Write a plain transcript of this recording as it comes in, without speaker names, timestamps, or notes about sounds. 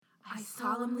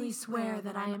solemnly swear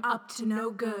that I am up to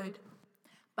no good.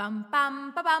 Bum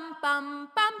bum ba bum bum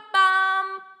bum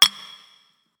bum.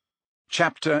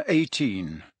 Chapter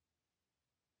 18.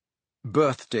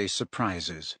 Birthday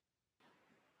Surprises.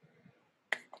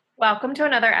 Welcome to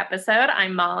another episode.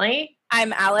 I'm Molly.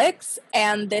 I'm Alex,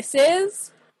 and this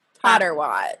is Potter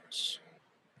Watch.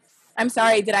 I'm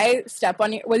sorry, did I step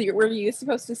on you? Were you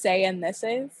supposed to say "and this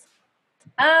is"?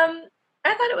 I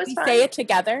thought it was fun. Say it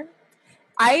together.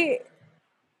 I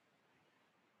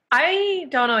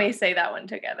don't always say that one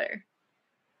together.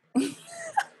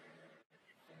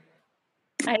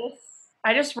 I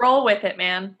just roll with it,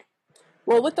 man.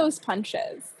 Roll with those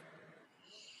punches.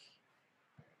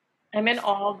 I'm in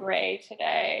all gray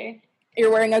today.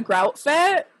 You're wearing a grout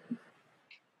fit?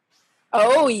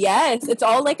 Oh, yes. It's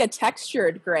all like a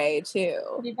textured gray,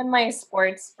 too. Even my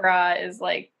sports bra is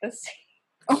like the same.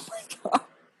 Oh, my God.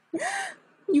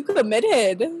 You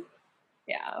committed.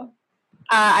 Yeah.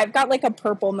 I've got like a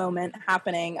purple moment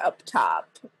happening up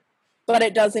top, but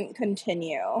it doesn't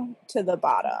continue to the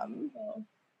bottom. Oh.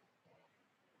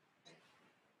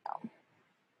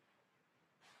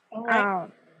 All right.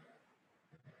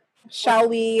 Shall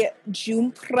we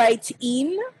jump right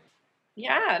in?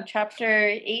 Yeah, chapter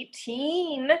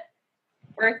 18,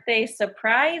 birthday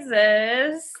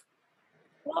surprises.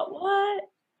 What?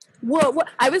 What?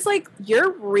 I was like,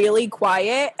 you're really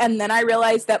quiet, and then I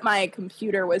realized that my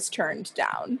computer was turned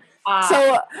down.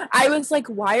 So I was like,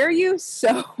 why are you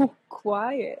so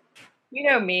quiet? You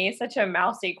know me, such a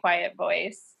mousy, quiet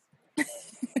voice.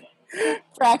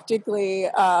 Practically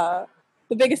the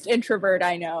biggest introvert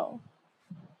I know.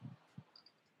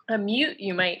 A mute,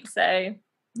 you might say.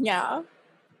 Yeah.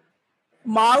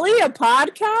 Molly, a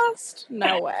podcast?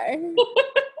 No way.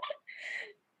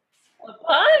 A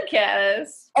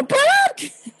podcast? A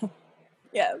podcast?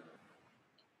 Yes.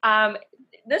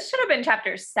 This should have been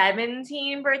chapter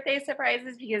 17, birthday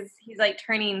surprises, because he's like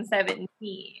turning 17.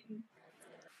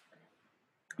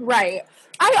 Right.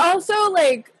 I also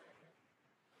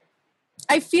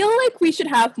I feel like we should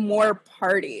have more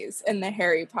parties in the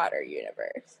Harry Potter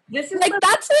universe. This is like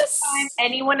that's the time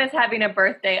anyone is having a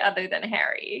birthday other than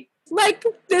Harry. Like,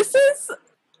 this is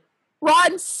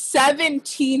Ron's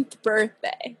 17th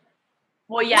birthday.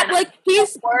 Well, yeah, like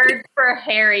he's word for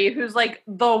Harry, who's like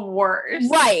the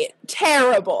worst. Right,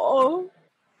 terrible.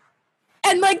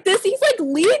 And like this, he's like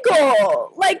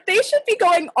legal. Like they should be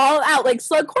going all out. Like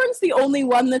Slughorn's the only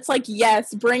one that's like,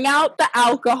 yes, bring out the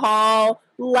alcohol.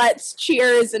 Let's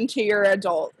cheers into your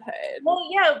adulthood. Well,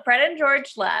 yeah, Fred and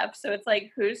George left, so it's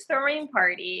like, who's throwing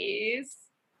parties?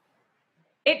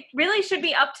 It really should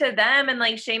be up to them and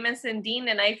like Seamus and Dean,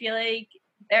 and I feel like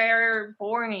they're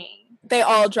boring. They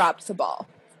all dropped the ball.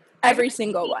 Every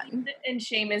single one. And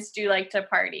Seamus do like to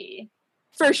party.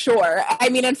 For sure. I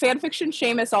mean, in fanfiction,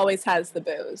 Seamus always has the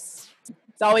booze.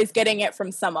 He's always getting it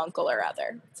from some uncle or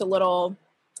other. It's a little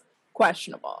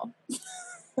questionable.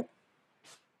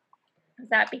 Is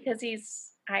that because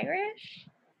he's Irish?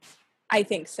 I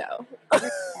think so.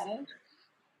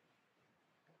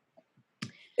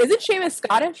 Isn't Seamus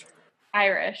Scottish?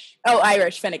 Irish. Oh,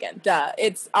 Irish, Finnegan. Duh.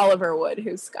 It's Oliver Wood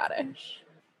who's Scottish.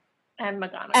 And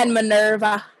McGonagall. And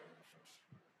Minerva.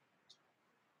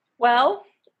 Well,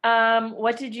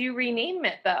 what did you rename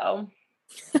it, though?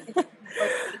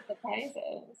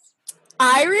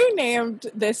 I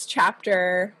renamed this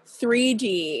chapter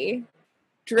 3D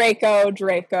Draco,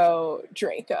 Draco,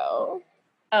 Draco.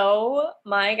 Oh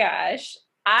my gosh.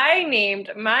 I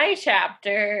named my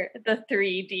chapter the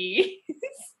 3Ds.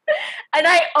 And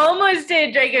I almost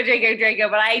did Draco, Draco, Draco,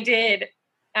 but I did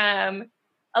a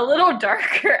little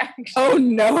darker, actually. Oh,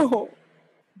 no.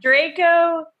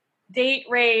 Draco, date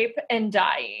rape, and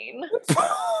dying.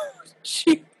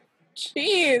 Jeez.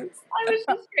 I was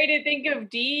just trying to think of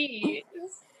D's.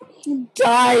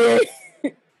 Dying.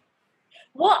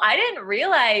 Well, I didn't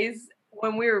realize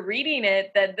when we were reading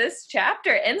it that this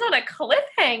chapter ends on a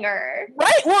cliffhanger.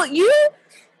 Right. Well, you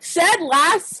said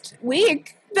last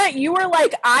week that you were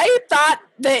like, I thought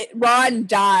that Ron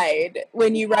died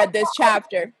when you read this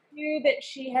chapter. I knew that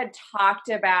she had talked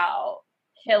about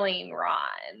killing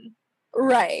Ron.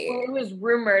 Right. It was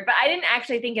rumored, but I didn't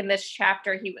actually think in this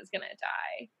chapter he was going to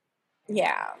die.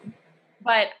 Yeah.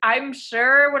 But I'm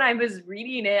sure when I was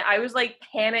reading it, I was like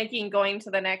panicking going to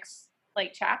the next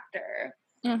like chapter.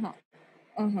 Mm-hmm.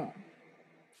 Mm-hmm.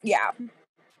 Yeah.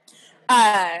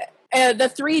 The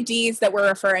 3Ds that we're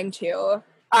referring to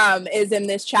is in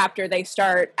this chapter, they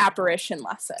start apparition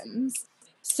lessons.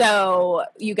 So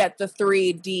you get the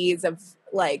 3Ds of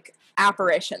like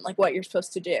apparition, like what you're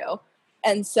supposed to do.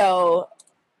 And so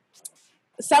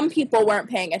some people weren't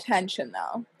paying attention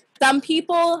though. some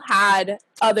people had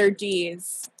other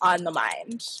D's on the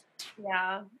mind.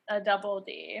 Yeah, a double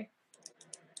D.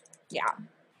 Yeah.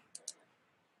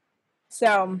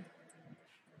 So,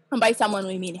 and by someone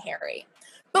we mean Harry.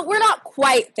 But we're not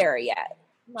quite there yet.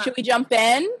 Should we jump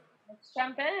in? Let's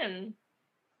jump in.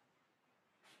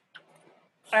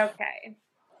 Okay.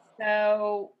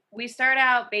 So we start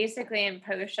out basically in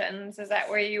potions. Is that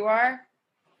where you are?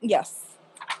 Yes.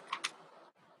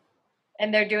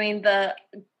 And they're doing the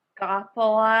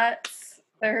Gopalot's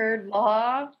third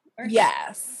law? Or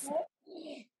Yes.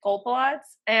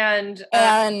 Gopalot's. And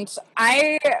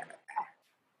I...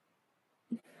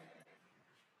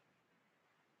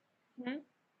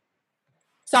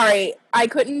 Sorry, I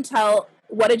couldn't tell.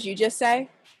 What did you just say?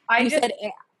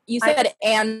 You said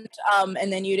and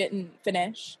then you didn't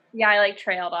finish. Yeah, I like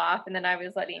trailed off and then I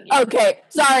was letting you. Okay,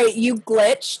 sorry, you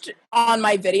glitched on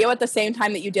my video at the same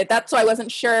time that you did that, so I wasn't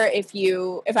sure if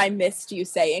I missed you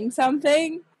saying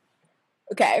something.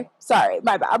 Okay, sorry,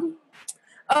 my bad.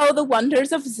 Oh, the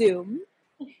wonders of Zoom.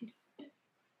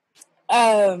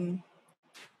 I'm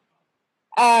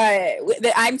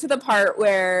to the part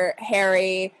where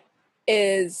Harry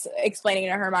is explaining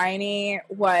to Hermione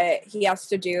what he has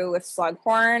to do with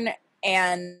Slughorn,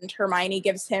 and Hermione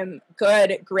gives him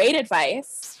great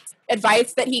advice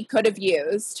that he could have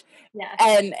used. Yes.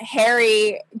 And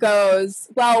Harry goes,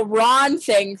 well, Ron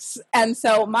thinks, and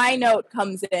so my note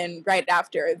comes in right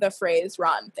after the phrase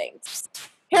Ron thinks.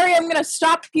 Harry, I'm going to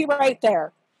stop you right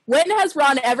there. When has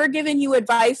Ron ever given you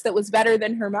advice that was better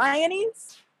than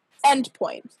Hermione's? End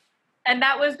point. And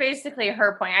that was basically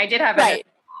her point. I did have right.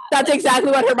 That's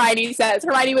exactly what Hermione says.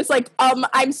 Hermione was like,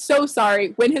 I'm so sorry.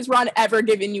 When has Ron ever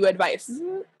given you advice?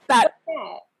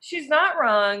 She's not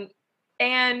wrong.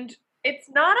 And it's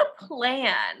not a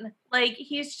plan. Like,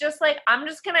 he's just like, I'm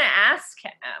just going to ask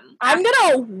him. I'm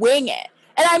going to wing it.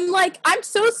 And I'm like, I'm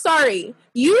so sorry.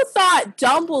 You thought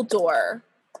Dumbledore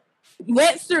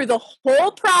went through the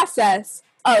whole process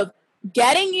of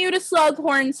getting you to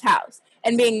Slughorn's house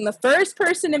and being the first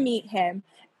person to meet him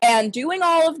and doing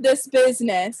all of this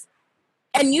business,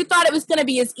 and you thought it was going to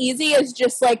be as easy as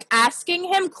just, like,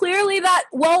 asking him? Clearly that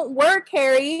won't work,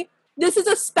 Harry. This is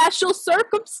a special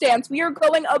circumstance. We are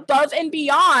going above and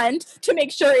beyond to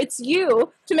make sure it's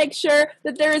you, to make sure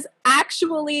that there's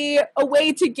actually a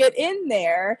way to get in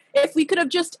there. If we could have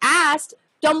just asked,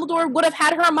 Dumbledore would have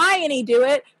had Hermione do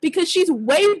it, because she's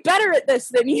way better at this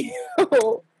than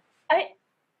you.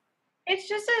 It's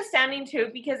just astounding, too,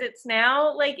 because it's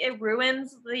now, like, it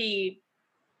ruins the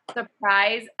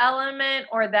surprise element,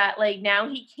 or that, like, now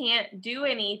he can't do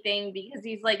anything because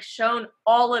he's, like, shown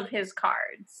all of his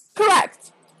cards.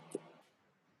 Correct.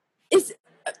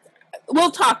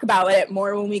 We'll talk about it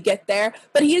more when we get there,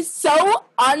 but he's so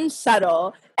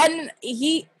unsubtle, and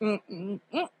he made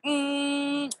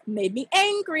me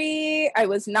angry.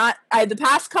 The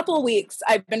past couple weeks,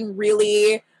 I've been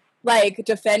really, like,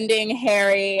 defending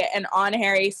Harry and on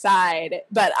Harry's side,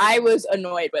 but I was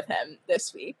annoyed with him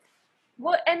this week.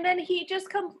 Well, and then he just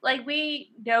we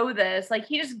know this, like,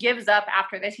 he just gives up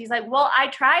after this. He's like, well, I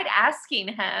tried asking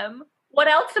him. What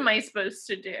else am I supposed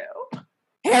to do?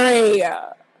 Harry.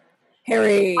 I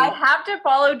have to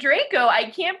follow Draco.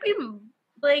 I can't be,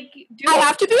 like, I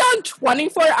have to be on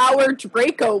 24-hour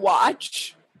Draco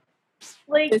watch.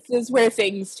 Like, this is where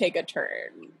things take a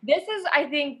turn. This is, I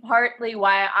think, partly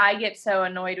why I get so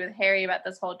annoyed with Harry about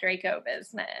this whole Draco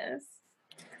business.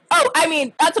 Oh, I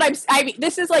mean, that's what I mean,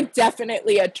 this is, like,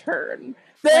 definitely a turn.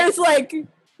 There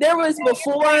was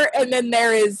before, and then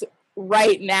there is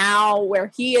right now, where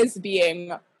he is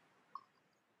being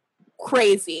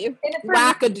crazy.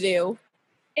 Wackadoo.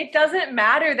 It doesn't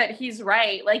matter that he's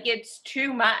right. Like, it's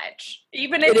too much.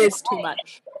 Even if it is too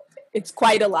much. It's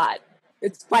quite a lot.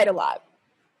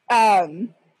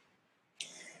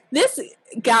 This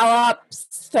Gallop's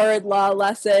third law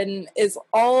lesson is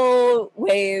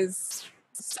always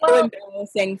so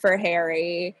embarrassing for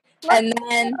Harry. And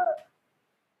then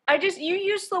you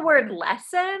used the word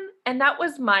lesson, and that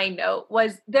was my note,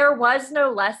 was there was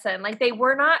no lesson. Like, they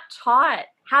were not taught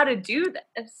how to do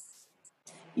this.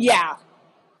 Yeah.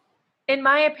 In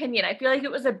my opinion, I feel like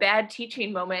it was a bad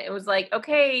teaching moment. It was like,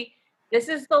 okay, this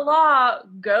is the law.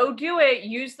 Go do it.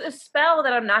 Use this spell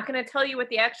that I'm not going to tell you what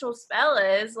the actual spell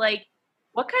is. Like,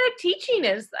 what kind of teaching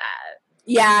is that?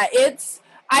 Yeah,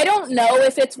 I don't know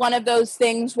if it's one of those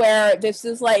things where this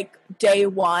is like day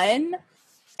one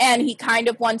and he kind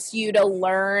of wants you to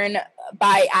learn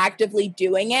by actively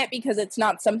doing it, because it's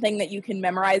not something that you can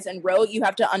memorize and rote. You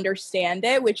have to understand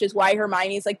it, which is why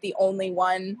Hermione's like the only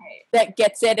one that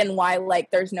gets it, and why,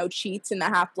 like, there's no cheats in the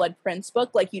Half-Blood Prince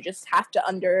book. Like, you just have to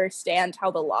understand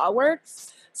how the law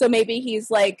works. So maybe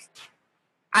he's like,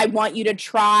 I want you to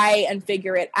try and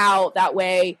figure it out. That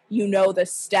way you know the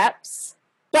steps.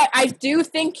 But I do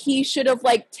think he should have,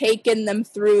 like, taken them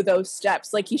through those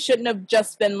steps. Like, he shouldn't have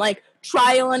just been like,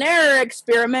 trial and error,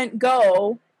 experiment,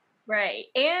 go. Right.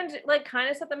 And, like, kind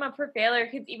of set them up for failure,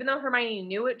 because even though Hermione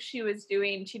knew what she was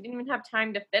doing, she didn't even have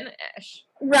time to finish.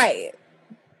 Right.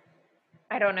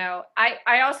 I don't know.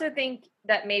 I also think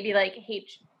that maybe, like,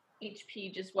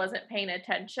 HP just wasn't paying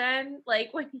attention,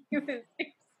 like, when he was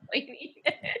explaining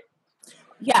it.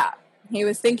 Yeah. He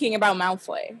was thinking about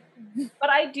Malfoy. But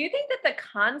I do think that the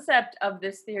concept of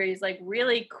this theory is, like,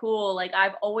 really cool. Like,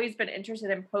 I've always been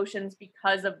interested in potions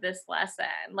because of this lesson.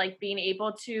 Like, being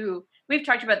able to, we've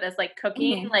talked about this, like,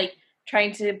 cooking, like,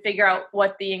 trying to figure out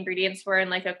what the ingredients were in,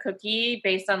 like, a cookie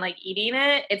based on, like, eating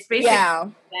it. It's basically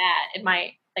that in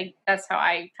my, like, that's how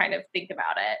I kind of think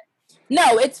about it.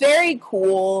 No, it's very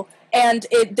cool. And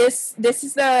this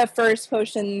is the first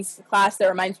potions class that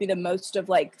reminds me the most of,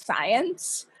 like,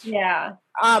 science. Yeah.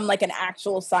 Like an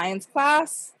actual science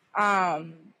class. But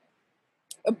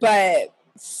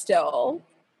still,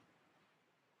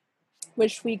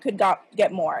 wish we could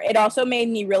get more. It also made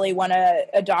me really want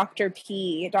a Dr.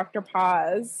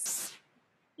 Paz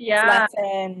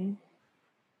lesson.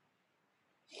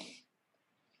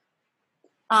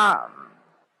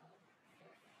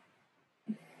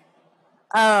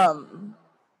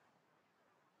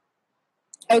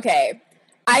 Okay.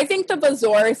 I think the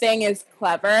Bazour thing is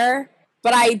clever,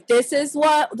 but this is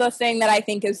the thing that I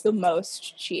think is the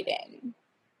most cheating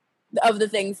of the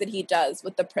things that he does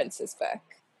with the Princess book.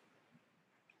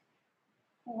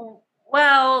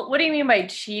 Well, what do you mean by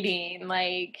cheating?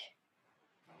 Like,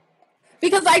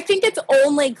 because I think it's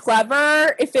only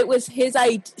clever if it was his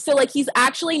idea. So, like, he's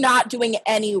actually not doing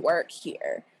any work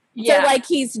here. Yeah. So, like,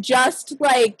 he's just,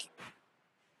 like,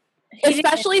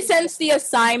 especially since the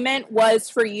assignment was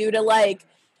for you to, like,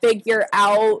 figure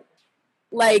out,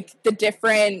 like, the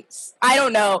difference. I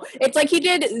don't know. It's like he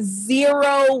did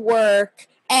zero work,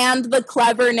 and the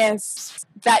cleverness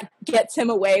that gets him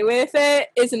away with it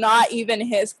is not even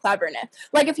his cleverness.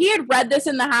 Like, if he had read this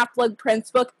in the Half-Blood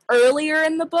Prince book earlier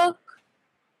in the book,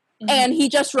 and he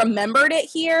just remembered it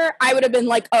here, I would have been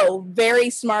like, oh,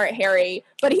 very smart, Harry.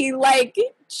 But he, like,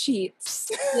 cheats.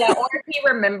 Yeah, or if he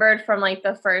remembered from, like,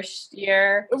 the first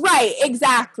year. Right,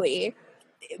 exactly.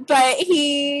 But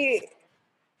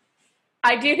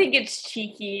I do think it's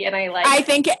cheeky, and I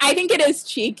think it is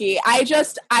cheeky.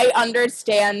 I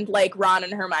understand, like, Ron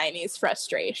and Hermione's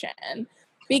frustration.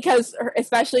 Because,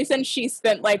 especially since she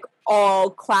spent, like, all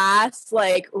class,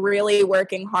 like, really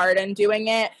working hard and doing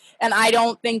it. And I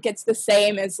don't think it's the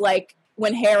same as, like,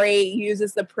 when Harry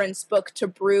uses the Prince book to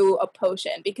brew a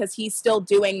potion. Because he's still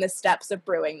doing the steps of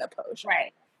brewing the potion.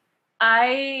 Right.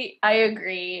 I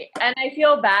agree. And I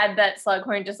feel bad that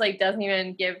Slughorn just, like, doesn't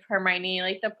even give Hermione,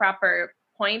 like, the proper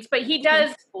points. But he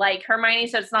does like Hermione,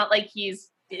 so it's not like he's...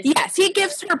 Yes, he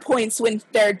gives her points when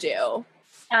they're due.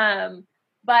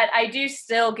 But I do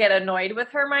still get annoyed with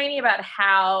Hermione about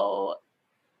how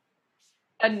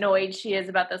annoyed she is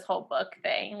about this whole book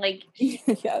thing. Like,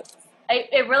 yes.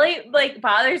 It really, like,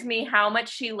 bothers me how much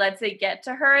she lets it get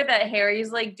to her that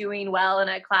Harry's, like, doing well in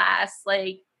a class,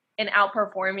 like, and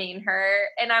outperforming her.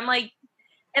 And I'm like,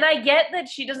 and I get that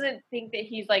she doesn't think that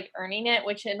he's, like, earning it,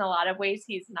 which in a lot of ways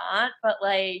he's not, but,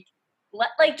 like,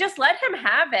 just let him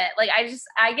have it. Like,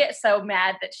 I get so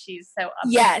mad that she's so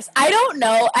upset. Yes, I don't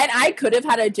know, and I could have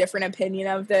had a different opinion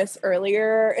of this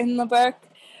earlier in the book,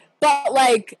 but,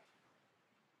 like,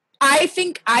 I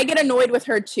think I get annoyed with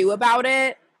her too about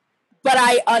it, but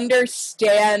I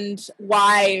understand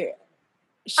why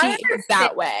she is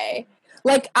that way.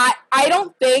 Like, I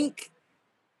don't think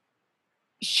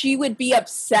she would be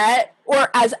upset or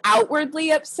as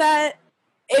outwardly upset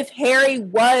if Harry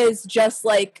was just,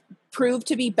 like, proved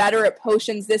to be better at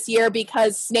potions this year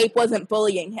because Snape wasn't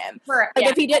bullying him. Correct. Like,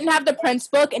 if he didn't have the Prince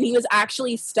book and he was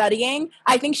actually studying,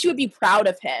 I think she would be proud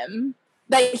of him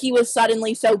that he was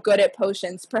suddenly so good at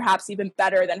potions, perhaps even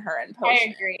better than her in potions.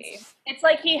 I agree. It's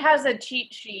like he has a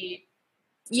cheat sheet.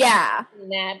 Yeah.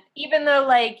 That even though,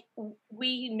 like,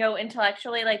 we know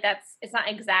intellectually, like, it's not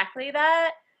exactly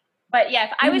that. But yeah,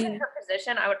 if I was in her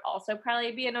position, I would also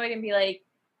probably be annoyed and be like,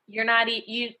 you're not,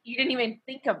 you didn't even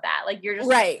think of that. Like, you're just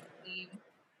right.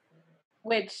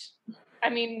 Which, I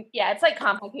mean, yeah, it's, like,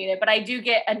 complicated, but I do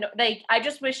get, like, I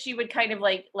just wish she would kind of,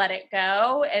 like, let it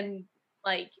go, and,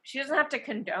 like, she doesn't have to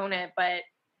condone it, but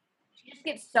she just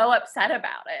gets so upset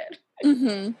about it.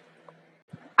 Mm-hmm.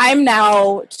 I'm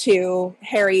now to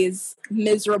Harry's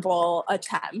miserable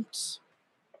attempt.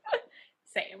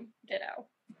 Same. Ditto.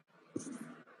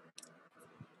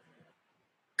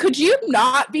 could you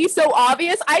not be so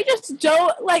obvious? I just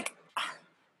don't, like...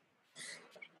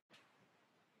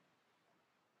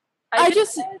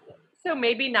 So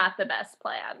maybe not the best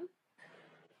plan.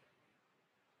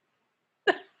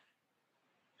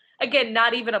 Again,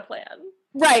 not even a plan.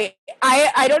 Right.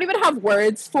 I don't even have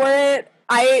words for it.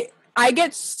 I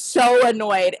get so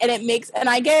annoyed, and it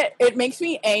makes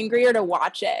me angrier to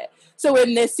watch it. So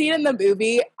in this scene in the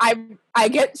movie, I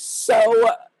get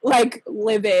so, like,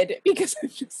 livid because I'm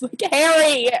just like,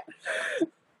 Harry!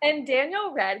 And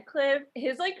Daniel Radcliffe,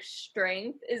 his, like,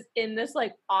 strength is in this,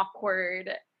 like,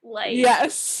 awkward, like...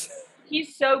 Yes.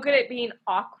 He's so good at being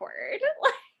awkward.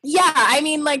 Yeah, I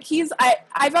mean, like,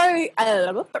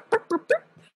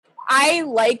 I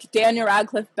like Daniel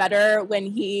Radcliffe better when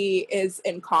he is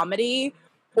in comedy,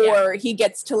 or he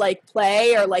gets to, like,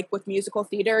 play, or, like, with musical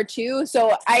theater, too.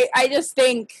 So I just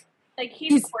think... Like,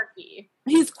 he's quirky.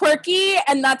 He's quirky,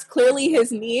 and that's clearly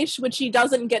his niche, which he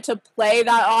doesn't get to play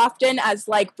that often as,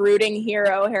 like, brooding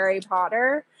hero Harry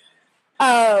Potter.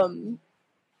 But...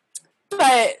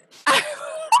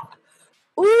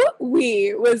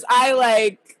 was I,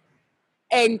 like,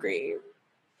 angry.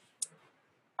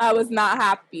 I was not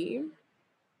happy.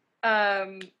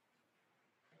 And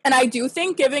I do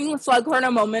think giving Slughorn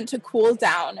a moment to cool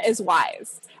down is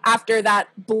wise after that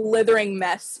blithering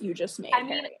mess you just made. I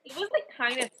mean, it was, like,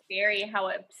 kind of scary how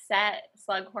upset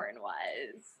Slughorn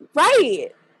was. Right.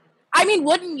 I mean,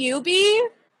 wouldn't you be?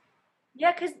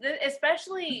 Yeah, because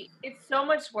especially, it's so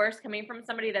much worse coming from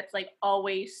somebody that's, like,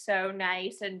 always so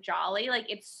nice and jolly. Like,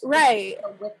 it's right. A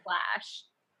whiplash.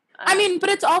 I mean, but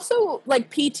it's also,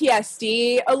 like,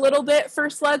 PTSD a little bit for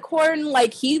Slughorn.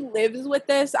 Like, he lives with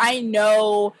this. I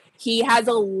know he has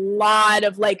a lot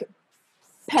of, like,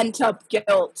 pent-up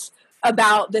guilt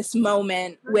about this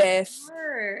moment with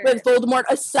Voldemort,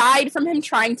 aside from him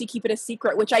trying to keep it a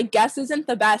secret, which I guess isn't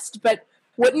the best, but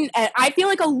I feel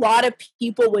like a lot of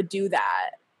people would do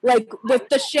that. Like, with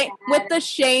the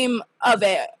shame of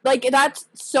it. Like, that's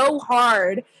so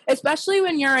hard, especially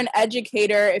when you're an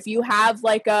educator, if you have,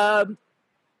 like, a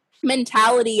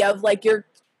mentality of, like, you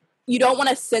don't want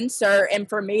to censor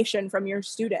information from your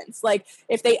students. Like,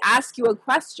 if they ask you a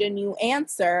question, you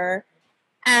answer.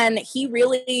 And he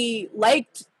really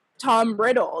liked Tom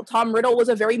Riddle. Tom Riddle was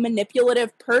a very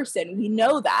manipulative person. We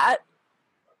know that.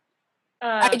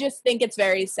 I just think it's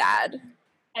very sad.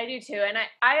 I do too, and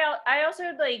I also,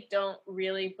 like, don't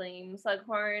really blame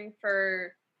Slughorn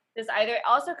for this either.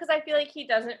 Also, because I feel like he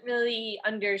doesn't really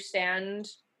understand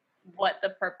what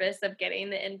the purpose of getting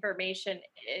the information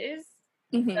is.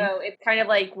 Mm-hmm. So it's kind of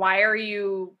like, why are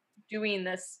you doing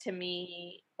this to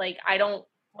me? Like, I don't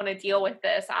want to deal with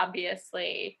this.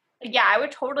 Obviously, yeah, I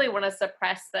would totally want to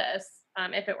suppress this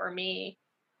if it were me.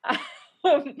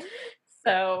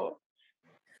 So.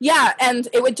 Yeah, and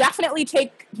it would definitely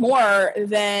take more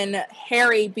than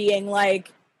Harry being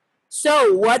like,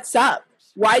 so, what's up?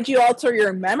 Why'd you alter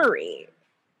your memory?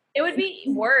 It would be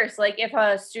worse. Like, if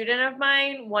a student of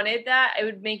mine wanted that, it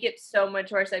would make it so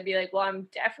much worse. I'd be like, well, I'm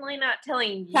definitely not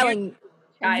telling you.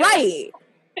 Right.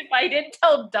 If I didn't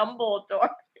tell Dumbledore.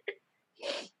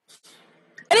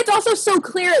 And it's also so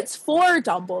clear it's for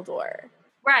Dumbledore.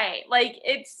 Right. Like,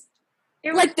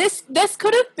 like, this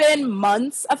could have been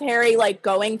months of Harry, like,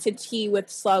 going to tea with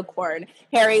Slughorn.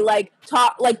 Harry, like,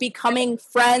 becoming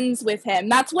friends with him.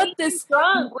 That's what this...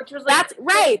 drunk, which was, like... That's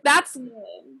right.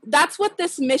 That's what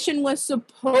this mission was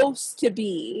supposed to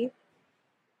be.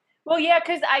 Well, yeah,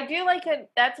 because I do like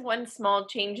that's one small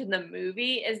change in the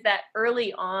movie, is that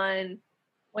early on,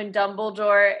 when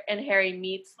Dumbledore and Harry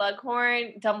meet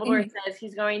Slughorn, Dumbledore says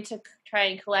he's going to try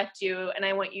and collect you, and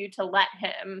I want you to let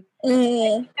him. I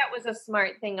think that was a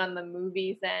smart thing on the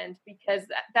movie's end, because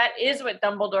that is what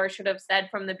Dumbledore should have said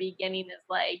from the beginning, is,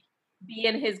 like, be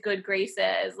in his good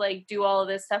graces, like, do all of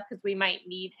this stuff because we might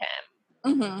need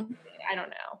him. Mm-hmm. I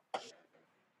don't know.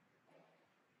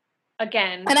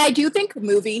 Again. And I do think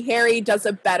movie Harry does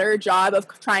a better job of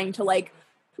trying to, like,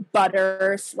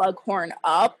 butter Slughorn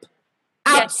up.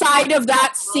 Outside of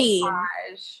that scene.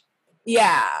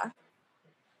 Yeah.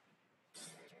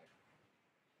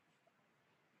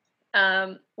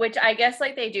 Which I guess,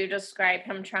 like, they do describe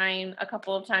him trying a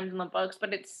couple of times in the books,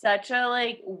 but it's such a,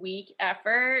 like, weak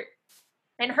effort.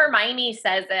 And Hermione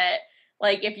says it,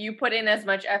 like, if you put in as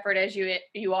much effort as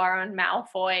you are on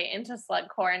Malfoy into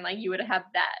Slughorn, like, you would have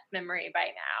that memory by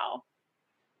now.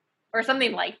 Or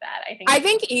something like that, I think. I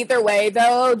think either way,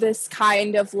 though, this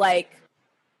kind of, like,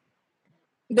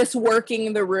 this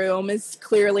working the room is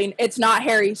clearly, it's not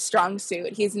Harry's strong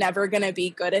suit. He's never going to be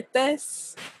good at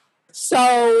this.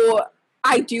 So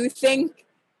I do think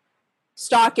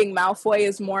stalking Malfoy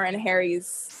is more in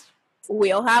Harry's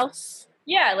wheelhouse.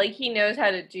 Yeah, like he knows how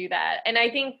to do that. And I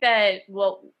think that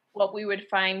what we would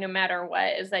find no matter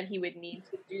what is that he would need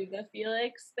to do the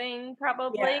Felix thing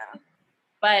probably. Yeah.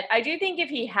 But I do think if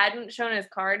he hadn't shown his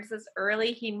cards this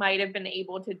early, he might have been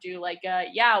able to do like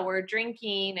we're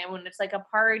drinking, and when it's like a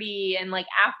party, and like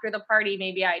after the party,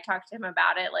 maybe I talked to him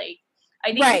about it. Like, I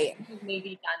think Right. he's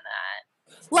maybe done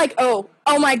that. Like, oh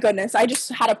my goodness, I just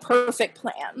had a perfect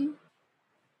plan.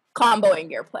 Comboing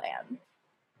your plan.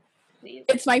 Please.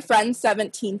 It's my friend's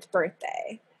 17th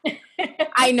birthday.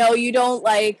 I know you don't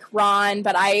like Ron,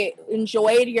 but I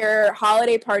enjoyed your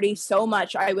holiday party so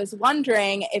much. I was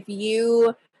wondering if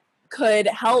you could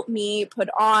help me put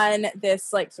on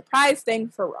this like surprise thing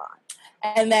for Ron.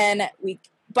 And then we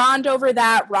bond over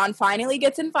that. Ron finally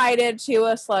gets invited to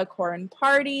a Slughorn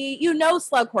party. You know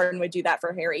Slughorn would do that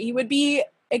for Harry. He would be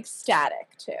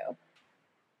ecstatic too.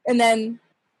 And then,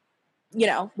 you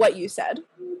know, what you said.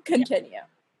 Continue.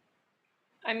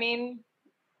 I mean,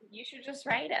 you should just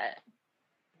write it.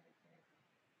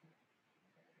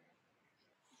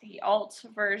 The alt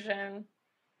version.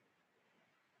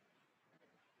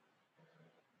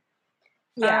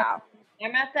 Yeah.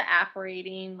 I'm at the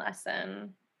apparating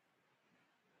lesson.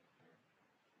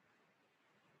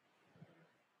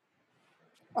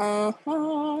 Uh-huh.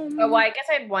 Oh, well, I guess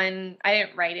I had one, I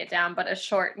didn't write it down, but a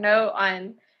short note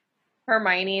on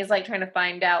Hermione's like trying to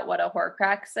find out what a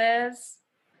Horcrux is.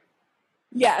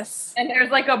 Yes. And there's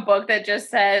like a book that just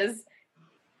says,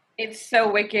 it's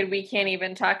so wicked we can't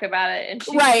even talk about it. And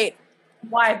she's Right. like,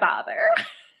 why bother?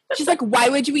 She's like, why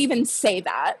would you even say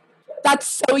that?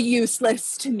 That's so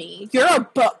useless to me. You're a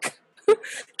book.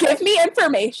 Give me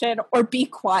information or be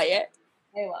quiet.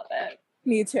 I love it.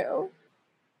 Me too.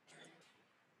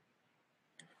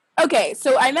 Okay,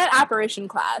 so I'm at apparition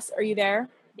class. Are you there?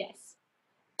 Yes.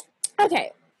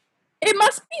 Okay. It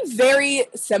must be very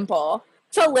simple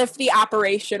to lift the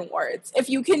apparition wards if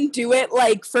you can do it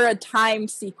like for a time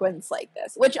sequence like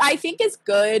this, which I think is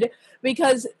good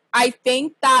because I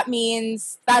think that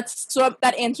means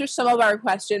that answers some of our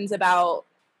questions about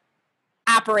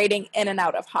apparating in and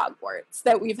out of Hogwarts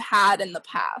that we've had in the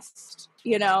past,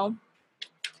 you know?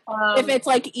 If it's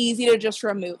like easy to just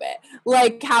remove it,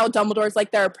 like how Dumbledore's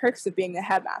like there are perks of being the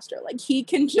headmaster, like he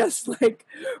can just like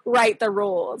write the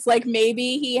rules. Like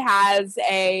maybe he has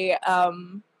a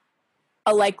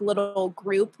like little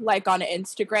group like on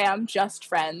Instagram, just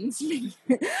friends.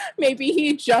 Maybe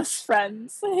he just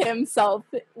friends himself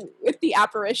with the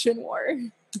apparition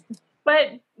ward.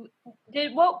 But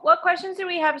what questions do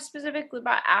we have specifically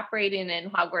about apparating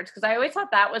in Hogwarts? Because I always thought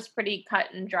that was pretty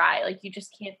cut and dry. Like you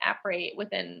just can't apparate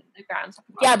within the grounds of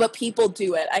Hogwarts. Yeah, but people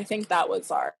do it. I think that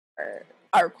was our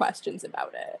questions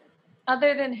about it.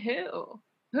 Other than who?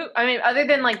 Who? I mean, other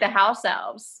than like the house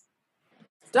elves.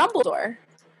 Dumbledore.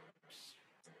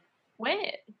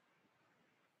 When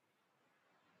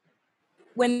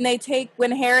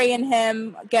Harry and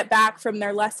him get back from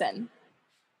their lesson.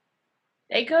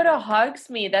 They go to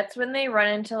Hogsmeade. That's when they run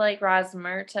into like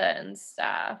Rosmerta and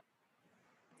stuff.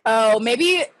 Oh,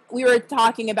 maybe we were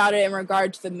talking about it in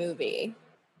regard to the movie.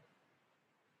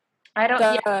 I don't.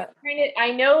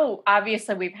 I know.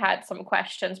 Obviously, we've had some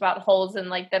questions about holes in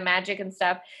like the magic and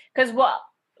stuff.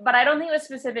 But I don't think it was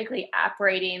specifically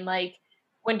apparating. Like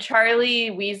when Charlie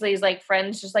Weasley's like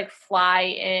friends just like fly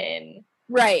in,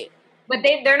 right? But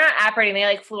they're not apparating. They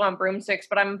like flew on broomsticks.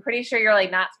 But I'm pretty sure you're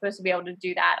like not supposed to be able to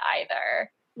do that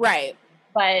either. Right.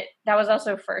 But that was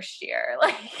also first year.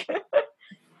 Like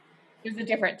it was a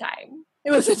different time.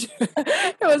 It was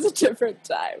a different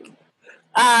time.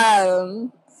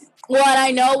 Well, and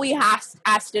I know we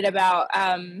asked it about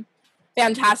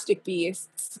Fantastic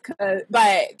Beasts,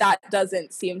 but that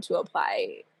doesn't seem to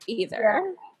apply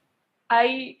either.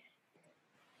 I've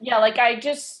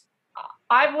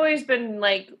always been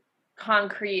like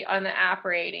concrete on the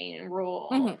apparating rule.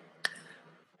 Mm-hmm.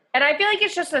 And I feel like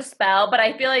it's just a spell, but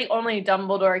I feel like only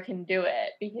Dumbledore can do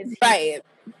it because he's right.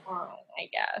 I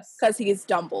guess. Because he's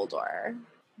Dumbledore.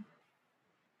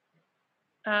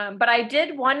 But I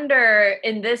did wonder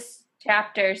in this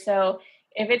chapter, so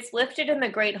if it's lifted in the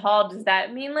Great Hall, does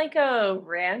that mean like a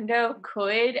rando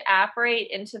could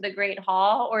apparate into the Great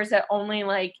Hall? Or is it only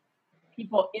like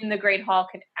people in the Great Hall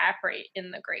can apparate in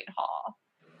the Great Hall?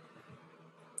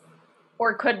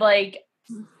 Or could like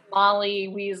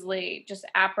Molly Weasley just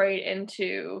apparate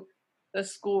into the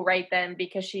school right then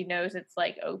because she knows it's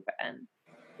like open?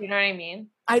 You know what I mean?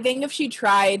 I think if she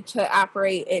tried to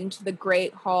apparate into the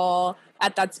Great Hall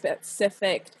at that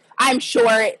specific, I'm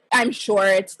sure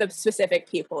it's the specific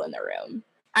people in the room.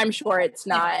 I'm sure it's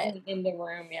not in the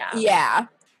room. Yeah. Yeah.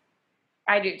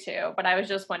 I do too. But I was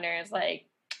just wondering, it's like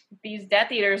these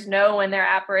Death Eaters know when their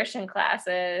apparition class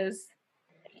is.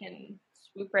 can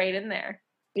swoop right in there.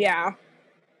 Yeah.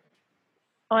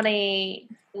 On a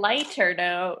lighter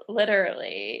note,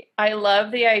 literally, I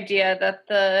love the idea that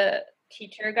the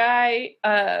teacher guy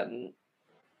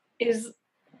is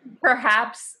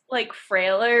perhaps like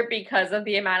frailer because of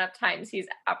the amount of times he's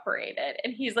operated,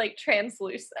 and he's like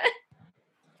translucent.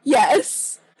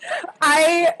 Yes.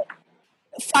 I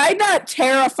find that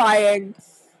terrifying.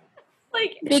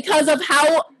 Like, because of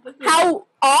how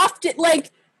often,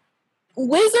 like,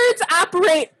 wizards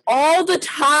operate all the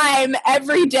time,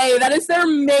 every day. That is their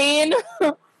main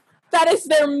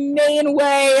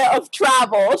way of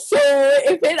travel. So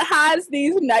if it has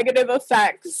these negative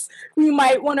effects, you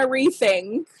might want to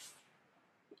rethink.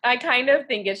 I kind of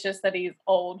think it's just that he's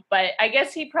old, but I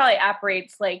guess he probably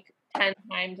operates like 10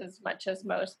 times as much as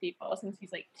most people since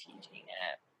he's like teaching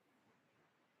it.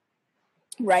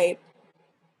 Right.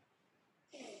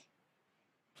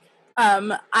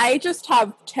 I just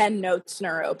have 10 notes in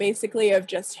a row, basically, of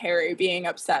just Harry being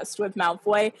obsessed with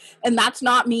Malfoy, and that's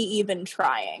not me even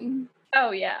trying.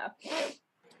 Oh, yeah.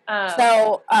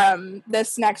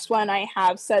 This next one I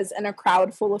have says, in a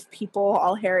crowd full of people,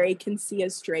 all Harry can see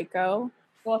is Draco.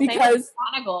 Well, because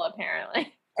McGonagall,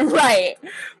 apparently. Right.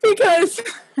 Because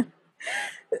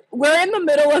we're in the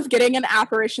middle of getting an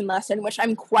apparition lesson, which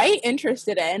I'm quite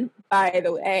interested in, by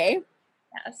the way.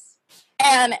 Yes.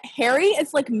 And Harry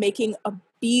is like making a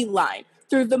beeline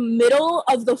through the middle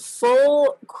of the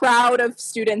full crowd of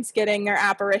students getting their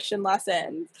apparition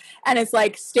lessons, and is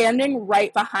like standing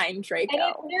right behind Draco.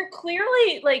 And they're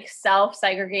clearly like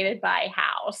self-segregated by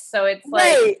house, so it's like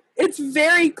right. It's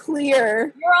very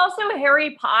clear. You're also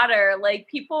Harry Potter, like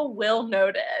people will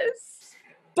notice.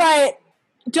 But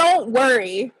don't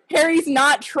worry, Harry's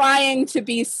not trying to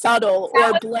be subtle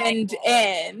or blend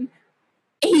in.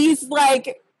 He's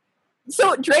like.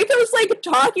 So Draco's like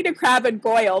talking to Crabbe and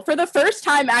Goyle for the first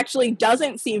time, actually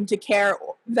doesn't seem to care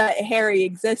that Harry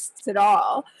exists at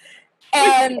all.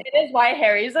 And it is why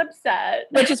Harry's upset.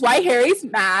 Which is why Harry's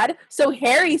mad. So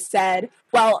Harry said,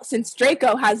 well, since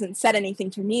Draco hasn't said anything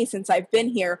to me since I've been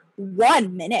here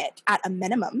 1 minute at a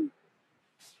minimum,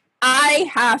 I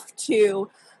have to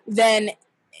then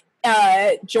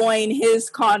join his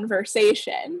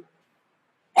conversation.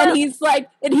 And he's like,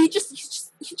 and he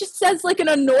just says like an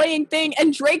annoying thing,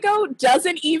 and Draco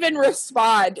doesn't even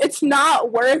respond. It's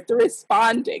not worth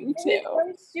responding to. It's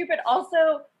so stupid.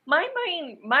 Also, my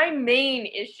main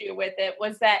issue with it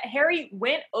was that Harry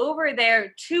went over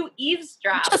there to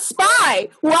eavesdrop. To spy.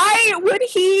 Why would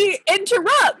he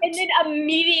interrupt? And then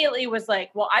immediately was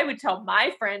like, well, I would tell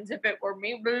my friends if it were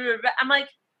me. Blah, blah, blah. I'm like,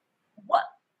 what?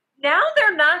 Now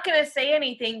they're not going to say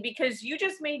anything because you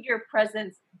just made your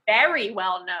presence very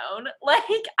well known. Like,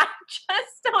 I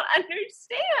just don't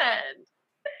understand.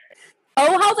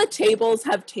 Oh, how the tables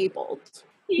have tabled.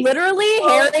 Literally,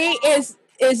 Harry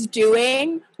is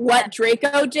doing what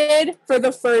Draco did for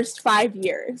the first 5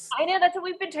 years. I know, that's what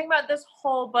we've been talking about this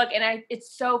whole book, and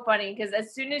it's so funny because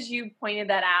as soon as you pointed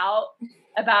that out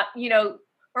about, you know,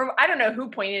 or I don't know who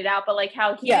pointed it out, but like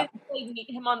how he didn't really meet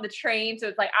him on the train, so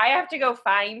it's like I have to go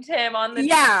find him on the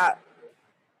train.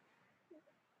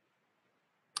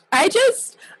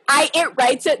 It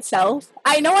writes itself.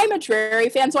 I know I'm a Drarry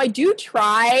fan, so I do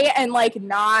try and like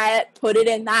not put it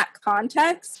in that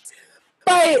context,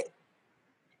 but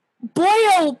boy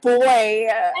oh boy.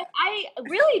 I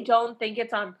really don't think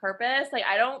it's on purpose. Like,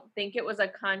 I don't think it was a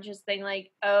conscious thing,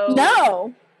 like, oh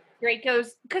no,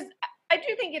 Draco's, because I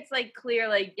do think it's like clear,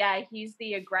 like, yeah, he's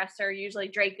the aggressor. Usually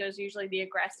Draco's usually the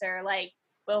aggressor, like,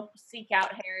 will seek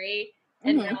out Harry.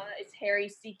 And now it's Harry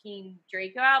seeking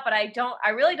Draco out, but I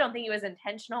really don't think it was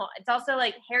intentional. It's also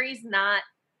like Harry's not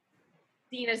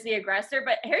seen as the aggressor,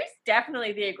 but Harry's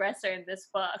definitely the aggressor in this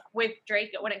book with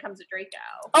Draco when it comes to Draco.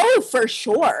 Oh, for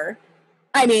sure.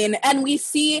 I mean, and we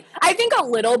see, I think a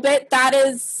little bit that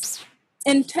is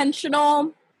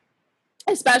intentional,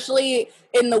 especially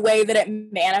in the way that it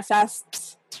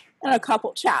manifests in a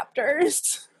couple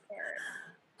chapters.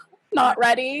 Not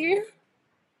ready.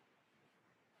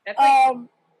 That's like,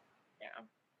 yeah.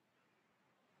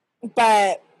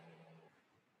 But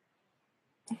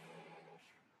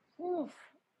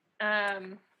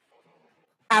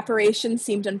apparition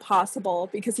seemed impossible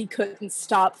because he couldn't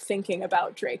stop thinking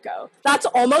about Draco. That's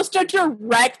almost a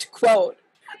direct quote.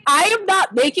 I am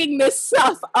not making this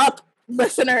stuff up,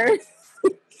 listeners.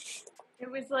 It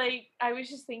was like, I was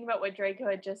just thinking about what Draco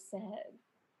had just said.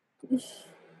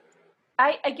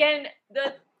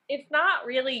 It's not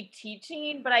really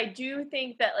teaching, but I do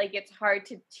think that, like, it's hard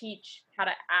to teach how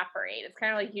to apparate. It's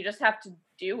kind of like you just have to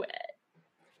do it,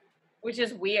 which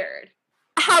is weird.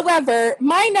 However,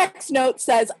 my next note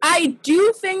says, I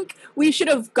do think we should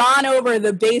have gone over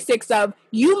the basics of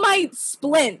you might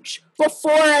splinch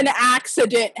before an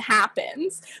accident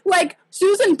happens. Like,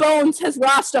 Susan Bones has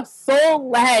lost a full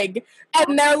leg,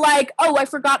 and they're like, oh, I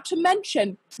forgot to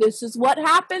mention, this is what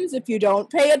happens if you don't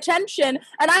pay attention.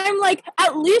 And I'm like,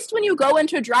 at least when you go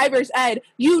into driver's ed,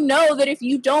 you know that if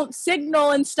you don't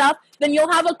signal and stuff, then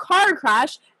you'll have a car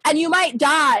crash, and you might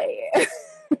die.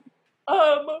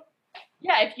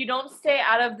 Yeah, if you don't stay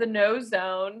out of the no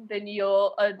zone, then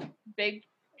a big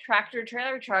tractor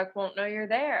trailer truck won't know you're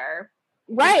there.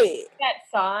 Right. That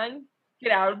song,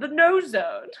 get out of the no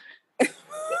zone.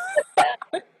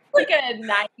 Like a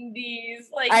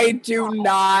 90s, like I do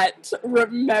not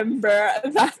remember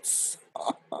that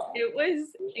song. It was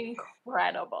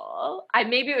incredible.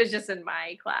 Maybe it was just in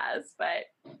my class, but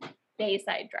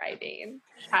Bayside driving.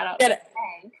 Shout out to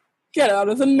Frank. Get out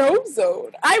of the no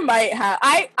zone. I might have.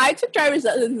 I took driver's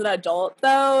as an adult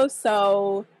though,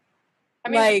 so I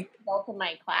mean, like adult in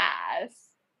my class.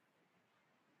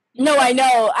 No, I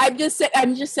know. I'm just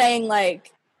saying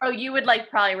like. Oh, you would like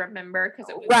probably remember because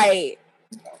it was right.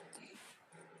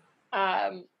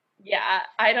 Yeah,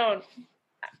 I don't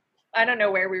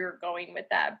know where we were going with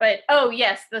that, but oh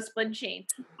yes, the splinching,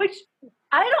 which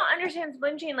I don't understand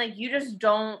splinching. Like you just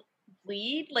don't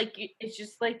bleed, like it's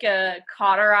just like a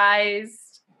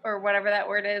cauterized or whatever that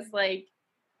word is. Like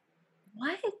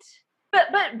what? But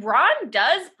Ron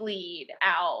does bleed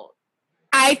out.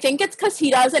 I think it's because he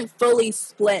doesn't fully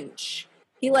splinch.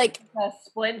 He like a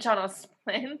splinch on a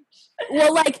splinch.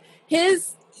 Well, like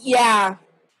because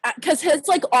his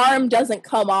like arm doesn't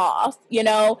come off. You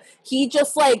know, he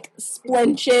just like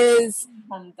splinches.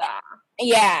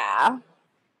 Yeah.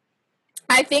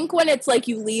 I think when it's like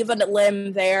you leave a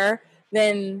limb there,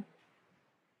 then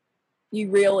you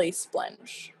really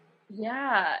splinch.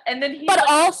 Yeah, and then But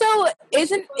also,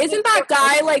 isn't that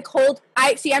guy like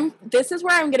this is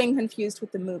where I'm getting confused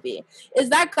with the movie. Is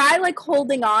that guy like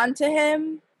holding on to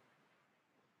him?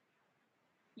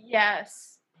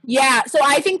 Yes. Yeah, so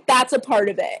I think that's a part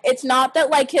of it. It's not that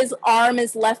like his arm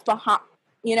is left behind,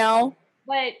 you know?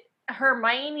 But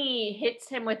Hermione hits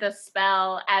him with a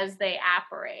spell as they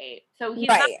apparate. So he's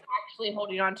not actually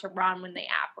holding on to Ron when they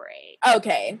apparate.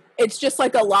 Okay. It's just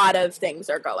like a lot of things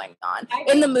are going on.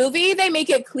 In the movie, they make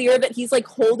it clear that he's like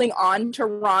holding on to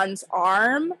Ron's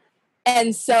arm.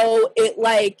 And so it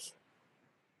like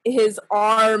his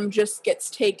arm just gets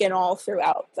taken all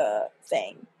throughout the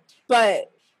thing.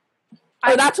 But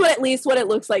that's what it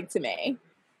looks like to me.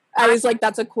 I was like,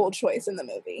 that's a cool choice in the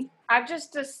movie. I've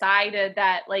just decided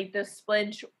that like the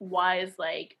splinch was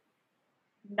like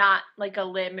not like a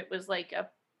limb, it was like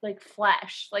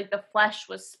flesh. Like the flesh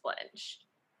was splinched.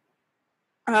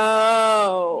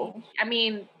 Oh. I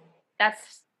mean,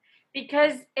 that's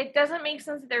because it doesn't make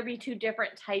sense that there'd be two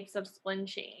different types of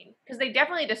splinching. Because they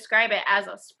definitely describe it as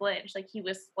a splinch, like he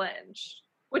was splinched,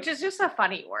 which is just a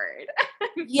funny word.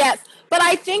 Yes, but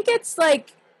I think it's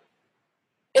like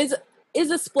is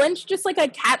a splinch just like a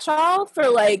catch-all for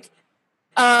like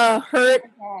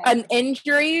an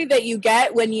injury that you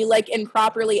get when you like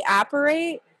improperly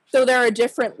apparate? So there are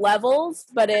different levels,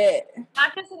 but it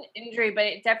not just an injury, but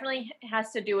it definitely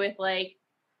has to do with like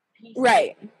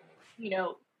right, you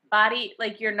know, body,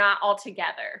 like you're not all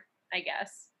together, I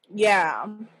guess. Yeah,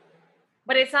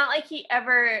 but it's not like they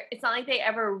ever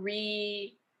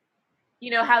you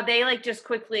know how they like just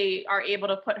quickly are able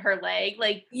to put her leg,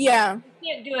 like you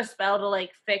can't do a spell to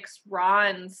like fix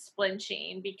Ron's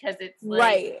splinching because it's like,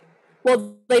 right.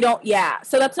 Well, they don't. Yeah,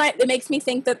 so that's not. It makes me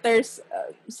think that there's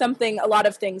a lot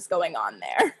of things going on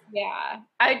there. Yeah,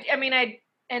 I guess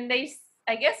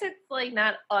it's like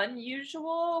not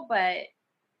unusual, but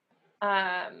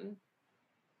yeah,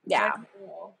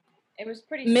 it was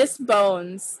pretty. Miss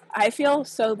Bones, I feel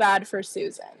so bad for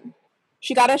Susan.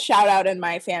 She got a shout out in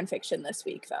my fan fiction this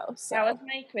week, though. So. That was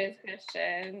my quiz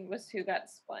question, was who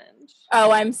got splinged. Oh,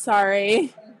 I'm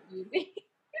sorry.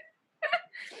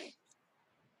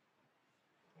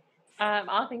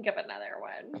 I'll think of another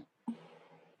one.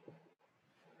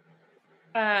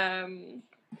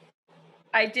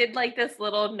 I did like this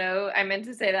little note. I meant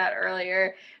to say that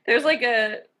earlier. There's like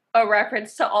a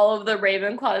reference to all of the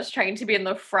Ravenclaws trying to be in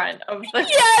the front of the...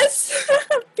 Yes!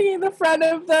 Be in the front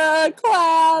of the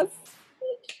class.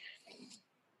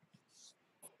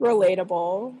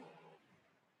 Relatable.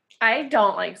 I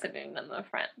don't like sitting in the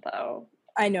front, though.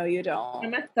 I know you don't.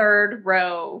 I'm a third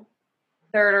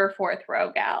or fourth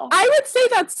row gal. I would say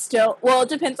that's still, well, it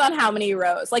depends on how many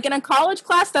rows. Like in a college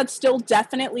class, that's still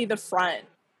definitely the front.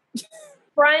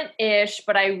 front-ish,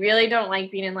 but I really don't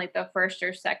like being in like the first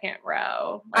or second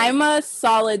row. Like, I'm a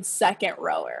solid second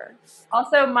rower.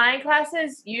 also, my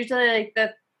classes usually like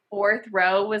the fourth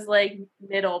row was like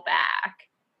middle back.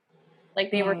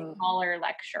 Like they were smaller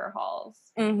lecture halls.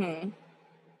 Mm-hmm.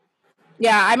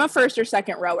 Yeah, I'm a first or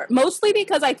second rower. Mostly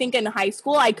because I think in high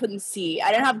school I couldn't see.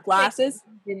 I didn't have glasses.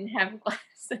 Didn't have glasses.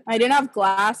 I didn't have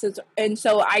glasses, and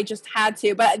so I just had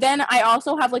to. But then I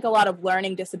also have like a lot of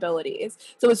learning disabilities.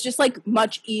 So it's just like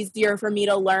much easier for me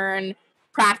to learn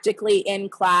practically in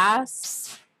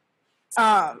class.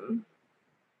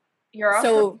 You're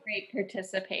also a great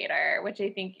participator, which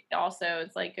I think also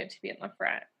is like good to be in the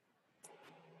front.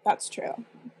 That's true.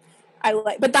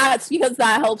 But that's because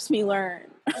that helps me learn.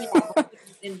 Yeah,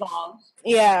 involved.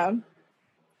 Yeah.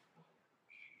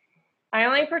 I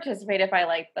only participate if I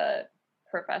like the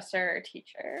professor or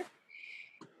teacher.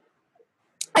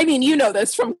 I mean, you know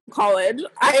this from college.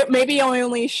 I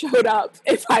only showed up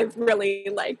if I really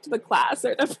liked the class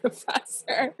or the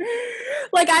professor.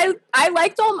 Like I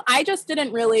liked them. I just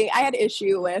didn't really. I had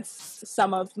issue with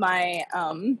some of my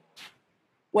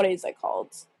what is it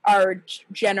called? Our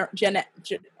general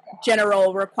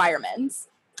requirements.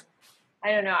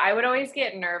 I don't know. I would always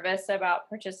get nervous about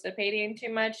participating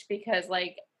too much because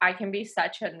like I can be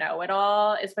such a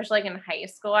know-it-all, especially like in high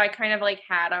school. I kind of like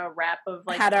had a rep of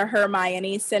like had a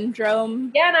Hermione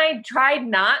syndrome. Yeah, and I tried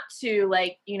not to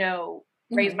like, you know,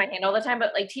 raise my hand all the time,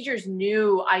 but like teachers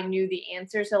knew I knew the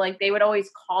answer. So like they would always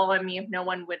call on me if no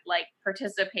one would like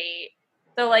participate.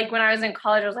 So like when I was in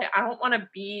college, I was like, I don't want to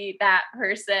be that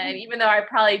person, even though I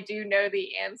probably do know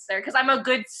the answer because I'm a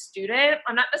good student.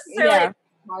 I'm not necessarily the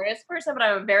smartest person, but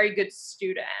I'm a very good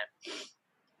student.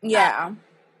 Yeah.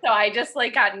 So I just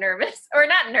like got nervous, or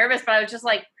not nervous, but I was just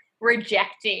like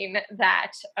rejecting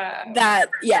that. That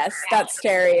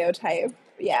stereotype.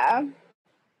 Yeah.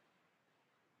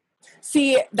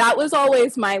 See, that was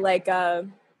always my like my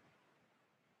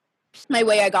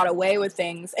way I got away with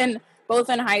things, and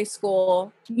both in high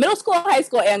school, middle school, high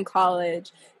school, and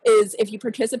college, is if you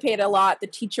participate a lot, the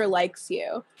teacher likes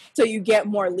you, so you get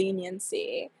more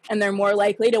leniency, and they're more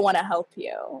likely to want to help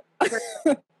you. I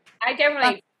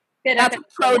definitely. That's a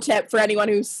pro tip for anyone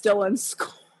who's still in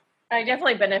school. I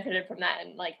definitely benefited from that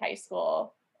in like high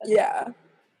school. Yeah.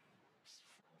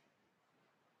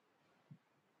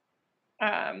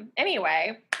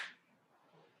 Anyway.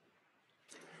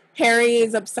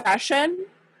 Harry's obsession,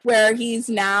 where he's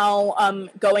now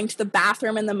going to the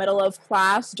bathroom in the middle of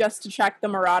class just to check the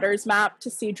Marauders map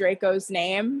to see Draco's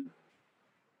name.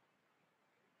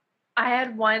 I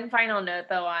had one final note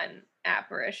though on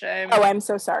Apparition. Oh, I'm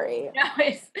so sorry. No,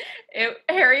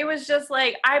 Harry was just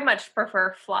like, I much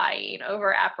prefer flying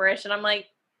over Apparition. I'm like,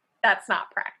 that's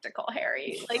not practical,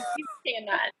 Harry. Like, you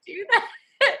cannot do that.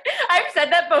 I've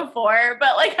said that before,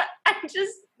 but like,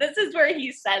 this is where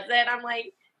he says it. I'm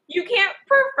like, you can't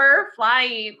prefer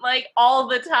flying like all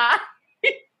the time.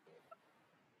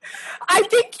 I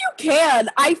think you can.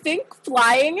 I think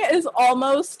flying is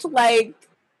almost like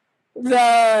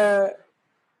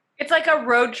it's like a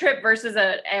road trip versus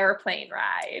an airplane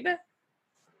ride.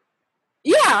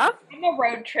 Yeah. I'm a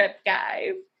road trip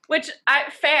guy, which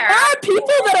fair. There are people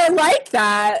that are like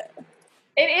that.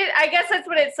 I guess that's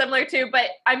what it's similar to, but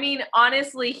I mean,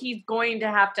 honestly, he's going to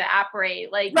have to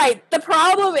apparate. Like, right. The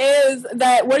problem is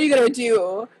that what are you going to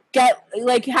do?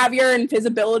 Have your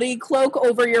invisibility cloak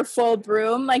over your full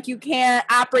broom? Like, you can't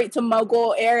apparate to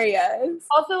Muggle areas.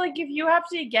 Also, like, if you have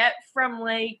to get from,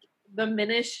 like, the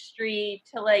Ministry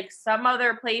to, like, some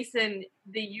other place in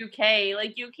the UK,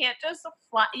 like, you can't just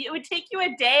fly. It would take you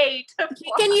a day to fly.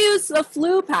 You can use the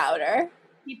flu powder.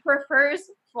 He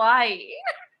prefers flying.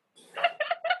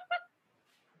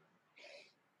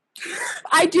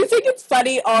 I do think it's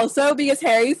funny also because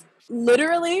Harry's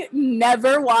literally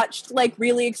never watched, like,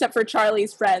 really, except for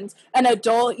Charlie's Friends, an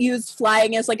adult use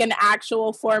flying as, like, an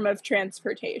actual form of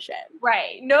transportation.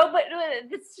 Right. No, but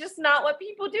it's just not what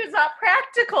people do. It's not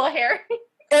practical, Harry.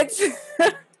 It's...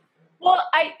 Well,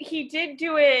 he did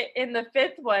do it in the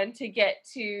fifth one to get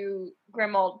to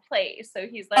Grimmauld Place, so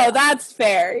he's like... Oh, that's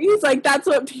fair. He's like, that's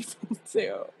what people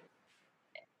do.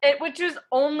 Which was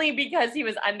only because he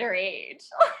was underage.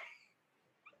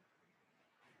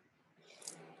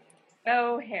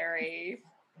 Oh, Harry.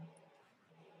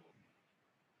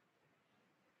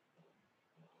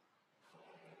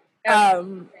 Yes,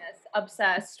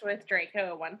 obsessed with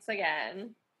Draco once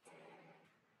again.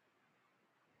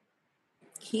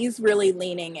 He's really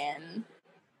leaning in.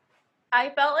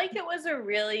 I felt like it was a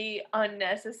really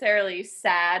unnecessarily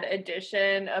sad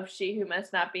addition of She Who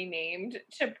Must Not Be Named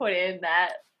to put in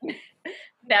that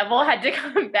Neville had to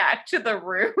come back to the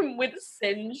room with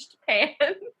singed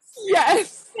pants.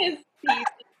 Yes. His piece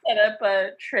set up a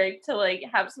trick to like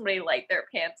have somebody light their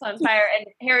pants on fire, and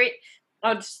Harry,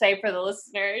 I'll just say for the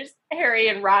listeners, Harry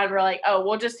and Ron were like, "Oh,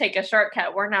 we'll just take a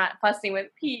shortcut. We're not fussing with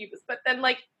Peeves." But then,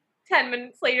 like 10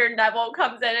 minutes later, Neville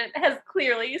comes in and has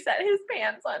clearly set his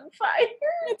pants on fire.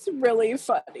 It's really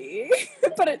funny,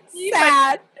 but it's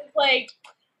sad. It's like,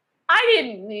 I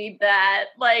didn't need that.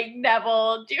 Like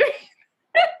Neville doing.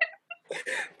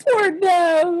 Poor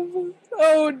Nev.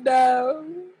 Oh no.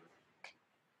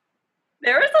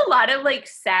 There was a lot of like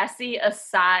sassy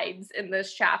asides in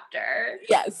this chapter.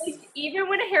 Yes. Like, even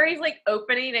when Harry's like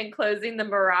opening and closing the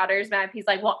Marauders map, he's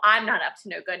like, "Well, I'm not up to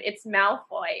no good. It's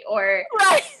Malfoy." Or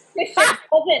Right. "This shit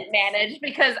wasn't managed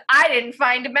because I didn't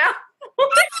find Malfoy."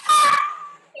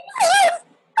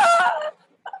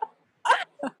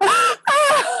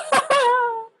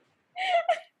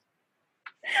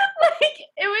 Like,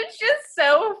 it was just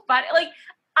so funny. Like,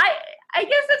 I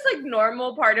guess that's like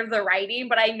normal part of the writing,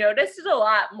 but I noticed it a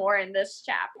lot more in this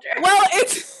chapter. Well,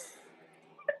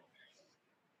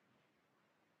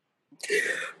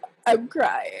 I'm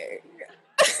crying.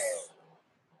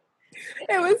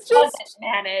 It was just Wasn't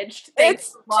managed.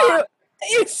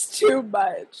 it's too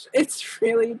much. It's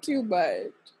really too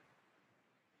much.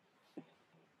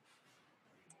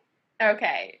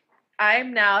 Okay.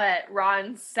 I'm now at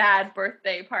Ron's sad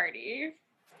birthday party.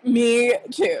 Me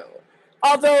too.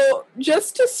 Although,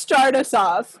 just to start us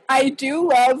off, I do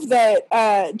love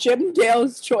that Jim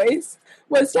Dale's choice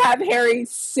was to have Harry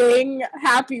sing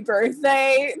happy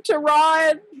birthday to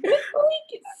Ron.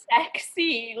 Like,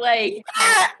 sexy. Like,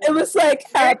 It was like,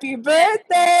 happy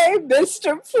birthday,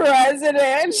 Mr.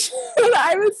 President. And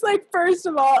I was like, first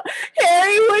of all,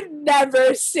 Harry would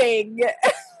never sing.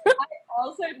 I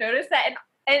also noticed that.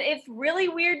 And it's really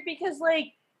weird because,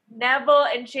 like, Neville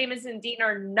and Seamus and Dean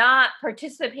are not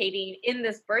participating in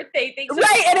this birthday thing. So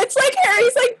Right, and it's like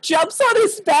Harry's like jumps on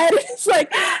his bed and it's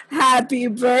like, happy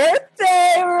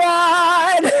birthday,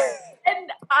 Ron.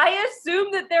 And I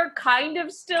assume that they're kind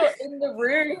of still in the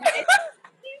room. And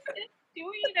he's just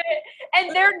doing it.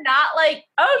 And they're not like,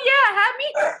 "Oh, yeah,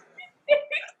 happy."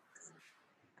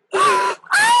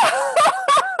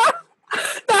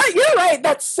 You're right.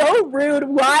 That's so rude.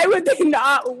 Why would they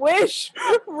not wish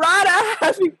Ron a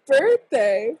happy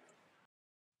birthday?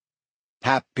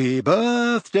 Happy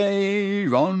birthday,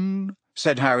 Ron,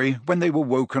 said Harry when they were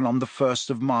woken on the 1st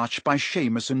of March by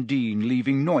Seamus and Dean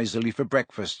leaving noisily for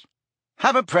breakfast.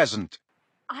 Have a present.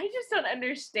 I just don't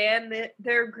understand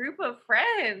their group of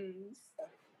friends.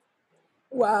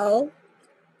 Well,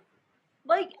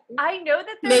 Like, I know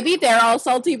that they're maybe they're all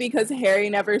salty because Harry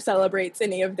never celebrates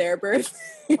any of their birthdays.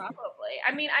 probably.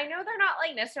 I mean, I know they're not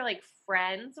like necessarily like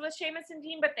friends with Seamus and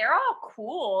Dean, but they're all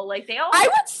cool. Like, they all I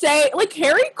would say, like,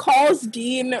 Harry calls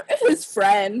Dean his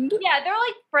friend. yeah, they're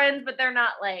like friends, but they're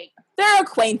not like They're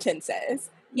acquaintances.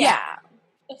 Yeah.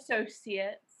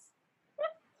 associates.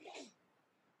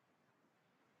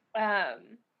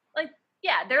 Like,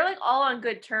 yeah, they're like all on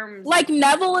good terms. Like,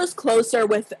 Neville is closer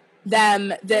with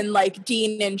them than, like,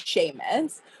 Dean and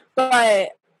Seamus. But,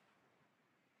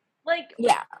 like,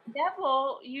 yeah.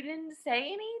 Neville, you didn't say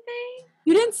anything?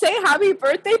 You didn't say happy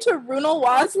birthday to Runel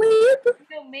Wasleep?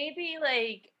 So maybe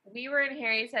like we were in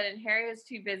Harry's head and Harry was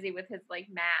too busy with his like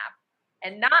map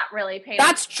and not really paying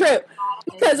That's true.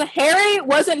 Because Harry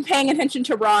wasn't paying attention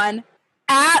to Ron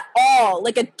at all.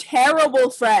 Like a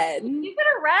terrible friend. You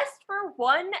could rest for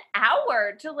 1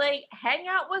 hour to like hang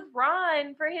out with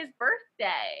Ron for his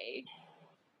birthday.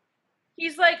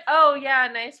 He's like, "Oh yeah,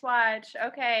 nice watch.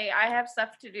 Okay, I have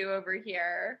stuff to do over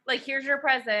here. Like, here's your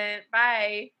present.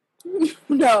 Bye."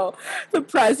 No, the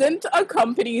present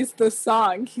accompanies the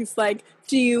song. He's like,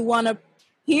 do you want to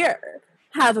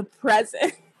have a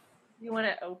present? You want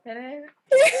to open it?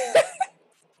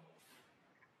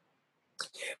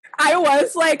 I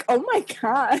was like, oh my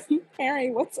God, Harry,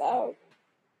 what's up?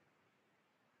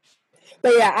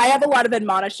 But yeah, I have a lot of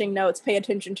admonishing notes. Pay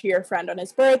attention to your friend on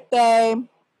his birthday.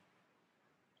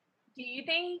 Do you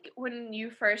think when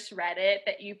you first read it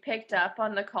that you picked up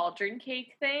on the cauldron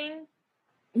cake thing?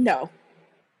 No.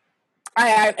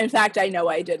 I in fact, I know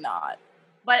I did not.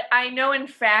 But I know, in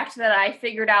fact, that I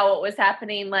figured out what was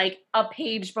happening like a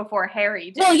page before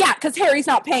Harry did. Well, yeah, because Harry's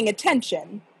not paying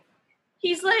attention.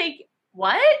 He's like,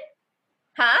 "What?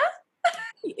 Huh?"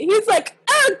 He's like,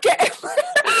 okay.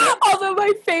 Although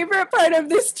my favorite part of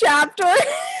this chapter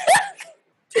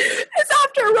is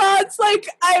after Ron's like,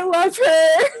 I love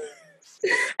her.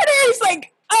 And Harry's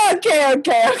like, okay.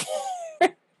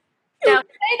 Now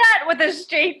say that with a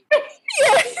straight face.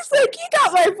 Yeah, he's like, you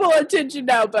got my full attention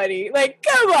now, buddy. Like,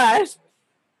 come on.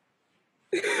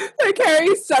 Like,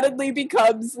 Harry suddenly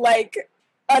becomes, like,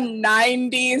 a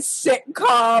 90s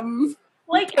sitcom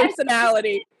Like,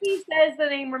 personality. as he says the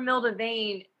name Romilda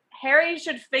Vane, Harry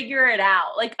should figure it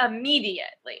out, like,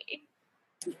 immediately.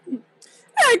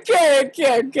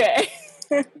 Okay.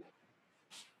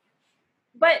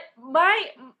 But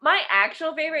my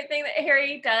actual favorite thing that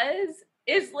Harry does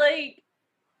is, like,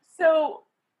 so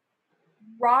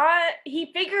Ron,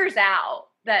 he figures out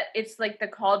that it's, like, the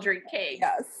cauldron cake.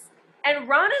 Yes. And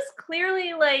Ron is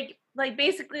clearly, like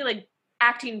basically, like,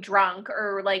 acting drunk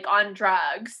or, like, on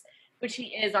drugs, which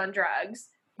he is on drugs.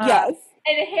 Yes.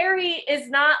 And Harry is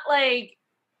not, like,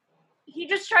 he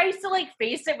just tries to, like,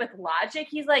 face it with logic.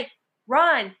 He's like,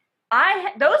 Ron,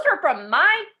 those were from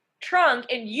my trunk,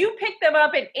 and you picked them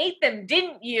up and ate them,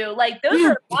 didn't you? Like, those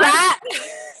are my things.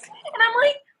 And I'm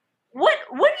like, what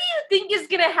do you think is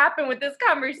going to happen with this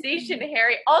conversation,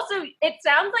 Harry? Also, it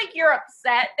sounds like you're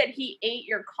upset that he ate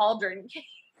your cauldron cake.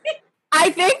 I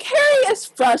think Harry is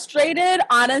frustrated,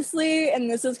 honestly,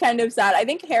 and this is kind of sad. I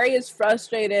think Harry is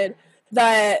frustrated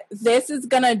that this is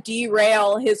going to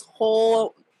derail his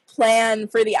whole plan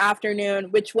for the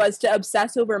afternoon, which was to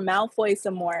obsess over Malfoy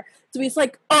some more. So he's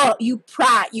like, oh, you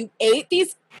prat, you ate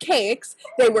these cakes,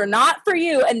 they were not for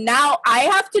you, and now I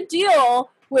have to deal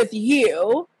with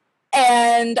you,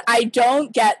 and I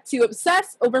don't get to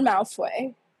obsess over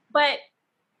Malfoy. But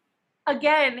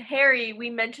again, Harry, we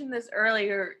mentioned this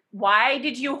earlier. Why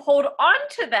did you hold on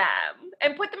to them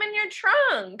and put them in your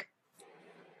trunk?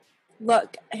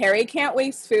 Look, Harry can't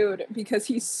waste food because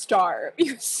he's starved.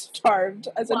 He was starved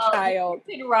as a child.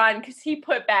 And Ron, because he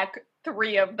put back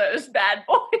 3 of those bad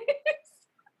boys.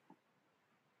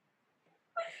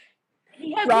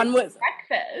 He had Ron was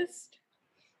breakfast.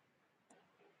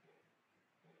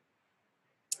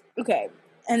 Okay,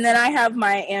 and then I have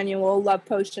my annual love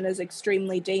potion is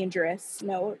extremely dangerous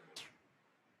note.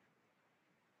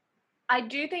 I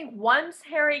do think once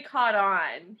Harry caught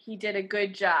on, he did a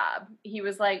good job. He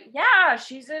was like, yeah,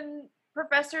 she's in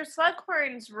Professor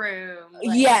Slughorn's room.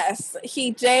 Like, yes,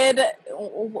 he did.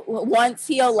 Once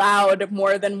he allowed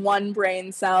more than one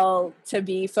brain cell to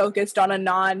be focused on a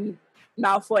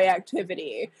non-Malfoy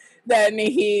activity, then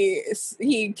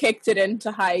he kicked it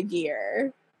into high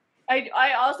gear.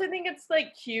 I also think it's,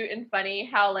 like, cute and funny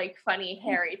how, like, funny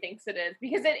Harry thinks it is.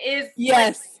 Because it is...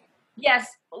 Yes. Like, yes,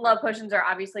 love potions are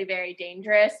obviously very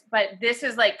dangerous, but this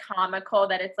is, like, comical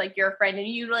that it's, like, your friend and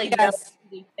you, like, know it's to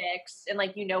be fixed and,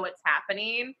 like, you know what's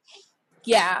happening.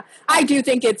 Yeah, I do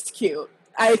think it's cute.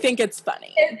 I think it's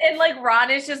funny. And like, Ron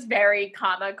is just very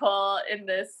comical in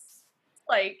this,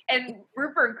 like, and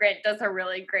Rupert Grint does a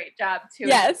really great job, too.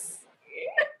 Yes.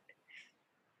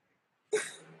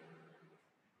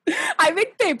 I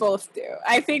think they both do.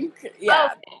 I think,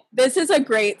 this is a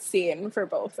great scene for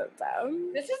both of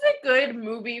them. This is a good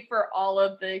movie for all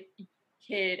of the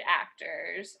kid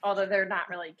actors, although they're not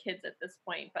really kids at this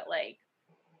point, but, like...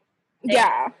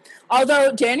 Yeah.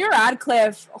 Although Daniel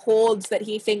Radcliffe holds that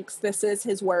he thinks this is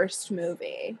his worst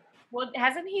movie. Well,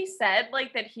 hasn't he said,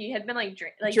 like, that he had been, like,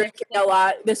 drinking a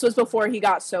lot? This was before he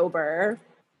got sober.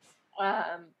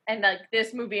 And, like,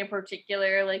 this movie in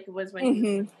particular, like, was when he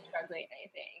was struggling, I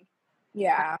think.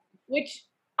 Yeah. Which,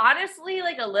 honestly,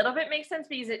 like, a little bit makes sense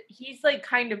because he's, like,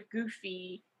 kind of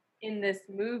goofy in this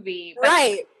movie. But,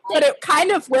 right. But it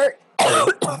kind of worked.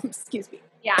 Excuse me.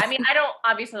 Yeah, I mean, I don't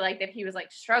obviously like that he was, like,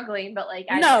 struggling, but, like...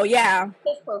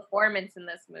 His performance in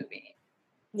this movie.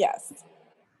 Yes.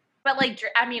 But, like,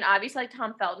 I mean, obviously, like,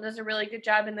 Tom Felton does a really good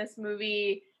job in this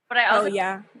movie. But I also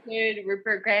did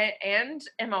Rupert Grint and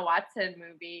Emma Watson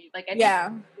movie. Like, I think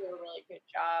they did a really good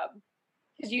job.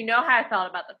 Because you know how I felt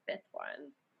about the 5th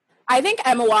one. I think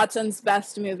Emma Watson's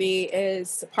best movie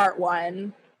is Part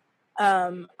 1.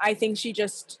 I think she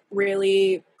just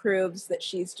really proves that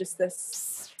she's just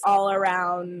this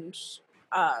all-around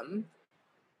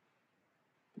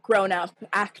grown-up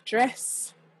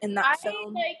actress in that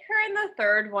film. I like her in the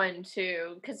 3rd one,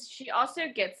 too, because she also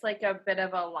gets, like, a bit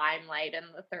of a limelight in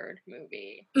the 3rd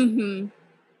movie. Mm-hmm.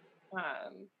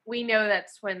 We know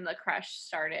that's when the crush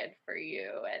started for you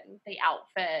and the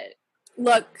outfit.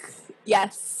 Look,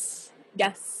 yes.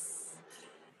 Did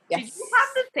you have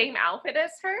the same outfit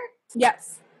as her?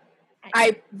 Yes.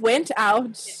 I went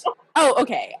out. Oh,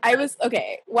 okay.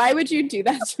 Why would you do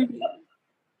that to me?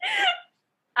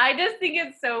 I just think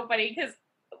it's so funny because,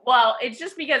 well, it's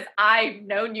just because I've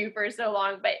known you for so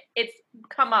long, but it's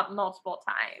come up multiple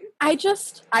times.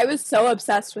 I was so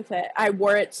obsessed with it. I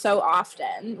wore it so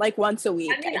often, like once a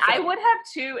week. I mean, I would have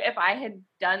too if I had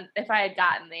gotten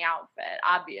the outfit,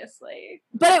 obviously.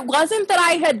 But it wasn't that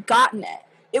I had gotten it.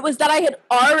 It was that I had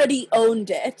already owned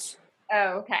it.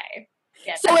 Oh, okay.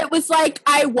 Yeah. So it was like,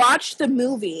 I watched the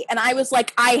movie and I was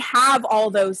like, I have all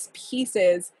those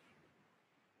pieces.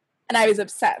 And I was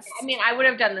obsessed. I mean, I would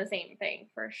have done the same thing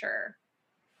for sure.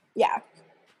 Yeah.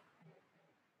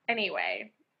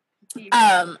 Anyway.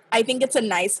 I think it's a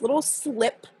nice little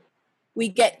slip. We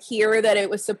get here that it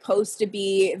was supposed to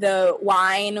be, the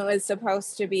wine was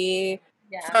supposed to be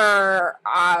for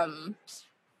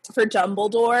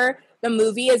Dumbledore. The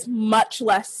movie is much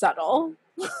less subtle.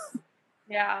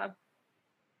 Yeah.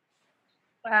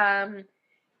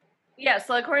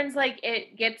 Slughorn's like,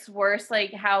 it gets worse,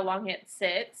 like how long it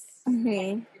sits.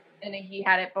 Mm-hmm. And he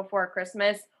had it before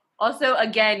Christmas. Also,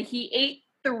 again, he ate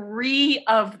 3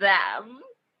 of them.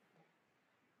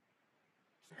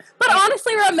 But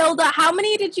honestly, Romilda, how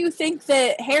many did you think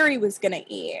that Harry was going to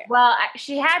eat? Well,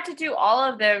 she had to do all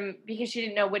of them because she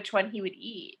didn't know which one he would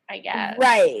eat, I guess.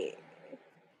 Right.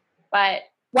 But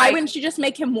why wouldn't she just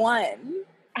make him one?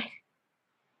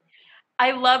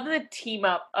 I love the team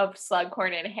up of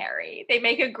Slughorn and Harry. They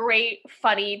make a great,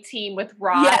 funny team with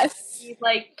Ron. Yes. He's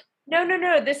like, no,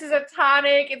 this is a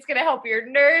tonic. It's going to help your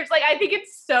nerves. Like, I think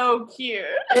it's so cute.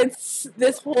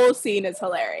 This whole scene is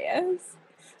hilarious.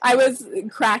 I was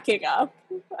cracking up.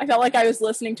 I felt like I was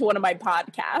listening to one of my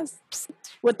podcasts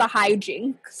with the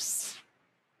hijinks.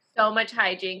 So much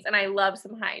hijinks, and I love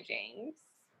some hijinks.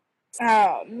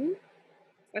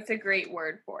 That's a great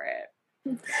word for it.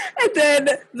 And then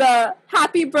the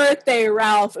happy birthday,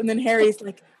 Ralph, and then Harry's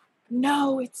like,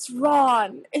 no, it's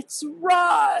Ron. It's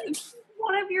Ron.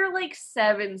 One of your,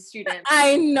 7 students.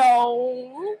 I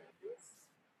know.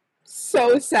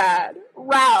 So sad.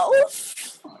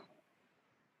 Ralph.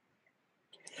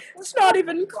 It's not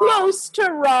even close to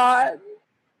Ron.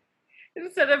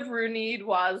 Instead of Rooney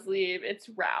Wasley, it's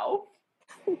Ralph.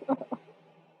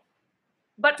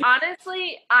 But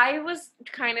honestly, I was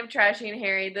kind of trashing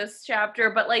Harry this chapter,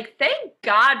 but thank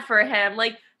God for him.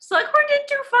 Slughorn didn't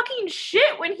do fucking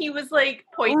shit when he was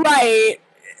pointing. Right.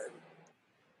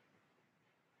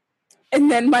 And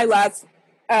then my last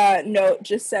note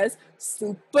just says,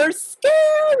 super scary.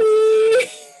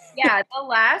 Yeah, the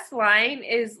last line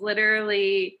is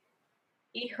literally,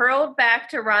 he hurled back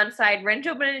to Ron's side, wrenched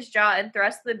open his jaw, and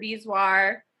thrust the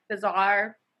bezoar,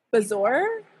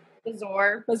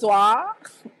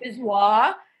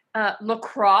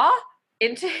 LaCroix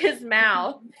into his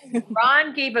mouth.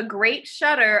 Ron gave a great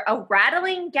shudder, a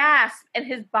rattling gasp, and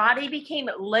his body became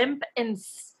limp and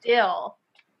still.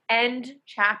 End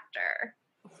chapter.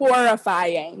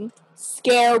 Horrifying.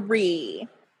 Scary.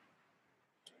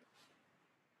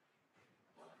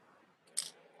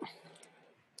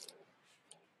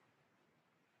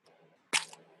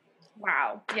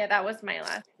 Wow. Yeah, that was my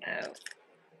last note.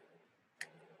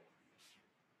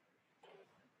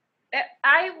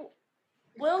 I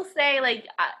will say,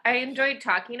 I enjoyed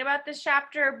talking about this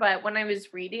chapter, but when I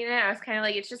was reading it, I was kind of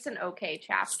it's just an okay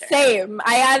chapter. Same.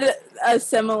 I had a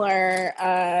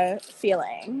similar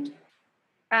feeling.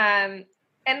 And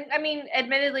I mean,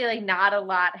 admittedly, not a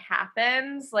lot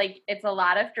happens. It's a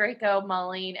lot of Draco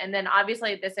mulling, and then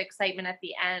obviously this excitement at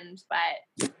the end,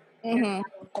 but there's not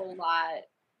a whole lot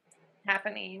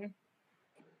happening.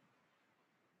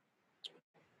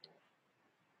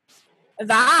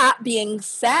 That being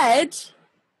said,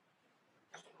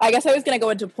 I guess I was going to go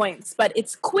into points, but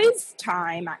it's quiz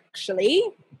time, actually.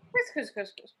 Quiz.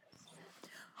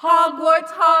 Hogwarts,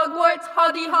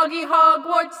 hoggy,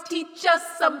 Hogwarts, teach us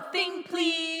something,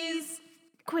 please.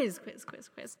 Quiz. Quiz.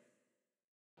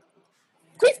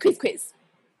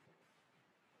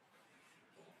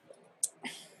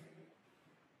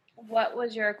 What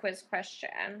was your quiz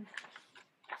question?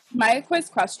 My quiz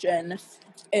question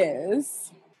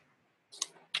is,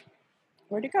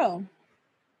 where'd it go?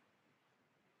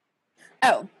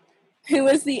 Oh, who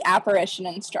was the apparition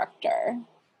instructor?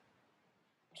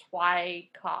 Twyworth.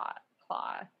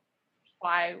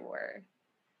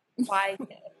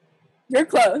 You're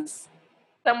close.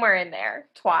 Somewhere in there.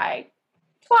 Twy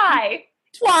from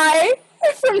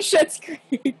Schitt's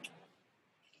Creek.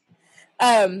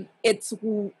 It's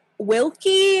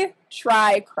Wilkie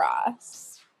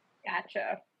Twycross.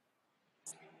 Gotcha.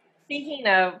 Speaking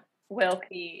of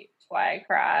Wilkie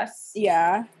Twycross,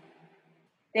 yeah,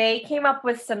 they came up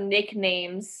with some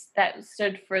nicknames that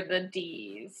stood for the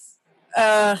D's.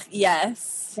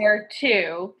 Yes. There are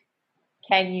 2.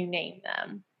 Can you name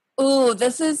them? Ooh,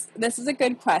 this is a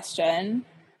good question.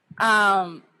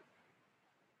 Dung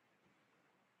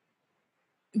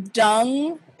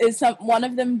is one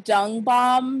of them. Dung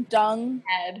bomb, dung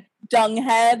head.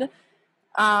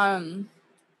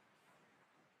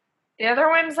 The other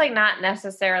one's not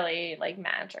necessarily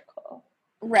magical,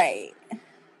 right?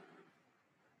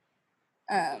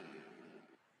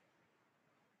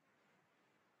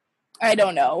 I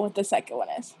don't know what the second one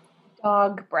is.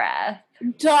 Dog breath.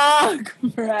 Dog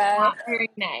breath. Not very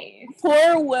nice.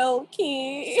 Poor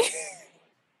Wilkie.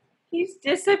 He's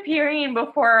disappearing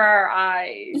before our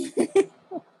eyes.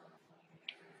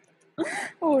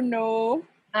 Oh no.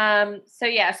 So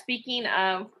yeah, speaking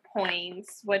of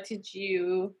points, what did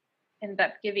you end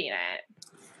up giving it?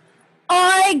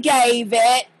 I gave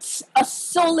it a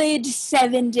solid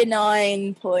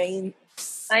 79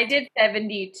 points. I did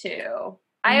 72.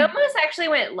 I almost actually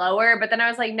went lower, but then I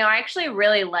was like, no, I actually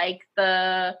really like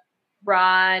the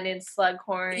Ron and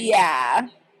Slughorn. Yeah.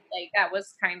 Like, that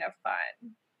was kind of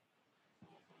fun.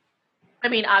 I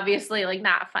mean, obviously, like,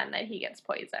 not fun that he gets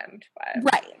poisoned, but...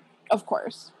 Right, of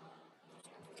course.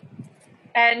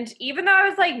 And even though I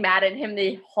was, like, mad at him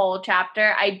the whole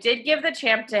chapter, I did give the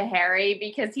champ to Harry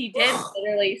because he did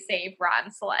literally save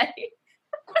Ron's life.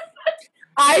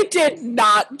 I did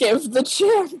not give the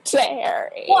champ to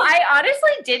Harry. Well, I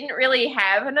honestly didn't really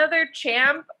have another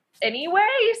champ anyway,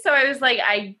 so I was like,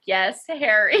 I guess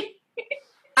Harry.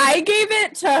 I gave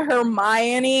it to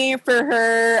Hermione for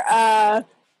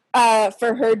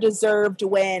her deserved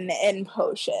win in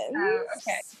potions. Oh,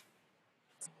 okay.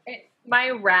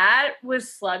 My rat was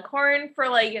Slughorn for,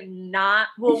 like,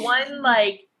 one,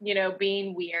 like, you know,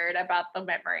 being weird about the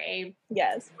memory.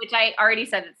 Yes. Which I already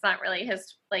said it's not really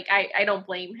his, like, I don't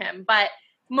blame him. But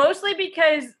mostly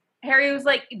because Harry was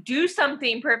like, do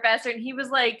something, Professor. And he was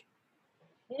like,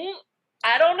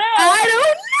 I don't know. I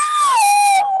don't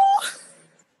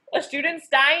know. A student's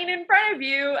dying in front of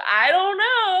you. I don't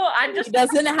know. He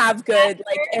doesn't have good,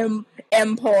 like,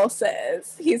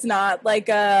 impulses. He's not, like,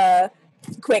 a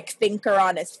quick thinker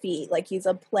on his feet. Like, he's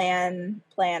a planner,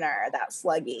 that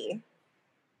Sluggy.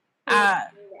 My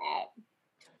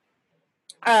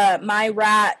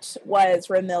rat was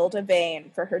Romilda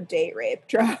Vane for her date rape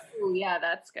drug. Oh, yeah,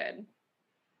 that's good.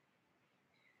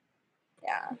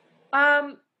 Yeah.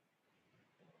 I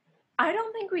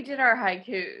don't think we did our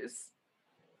haikus.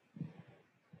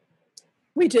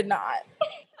 We did not.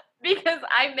 Because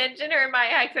I mentioned her in my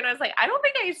haiku and I was like, I don't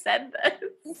think I said this.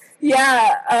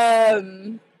 Yeah,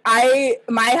 my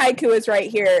haiku is right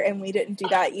here and we didn't do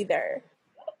that either.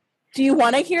 Do you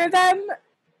want to hear them?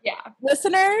 Yeah.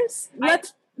 Listeners? I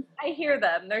hear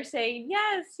them. They're saying,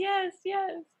 yes, yes,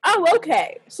 yes. Oh,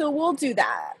 okay. So we'll do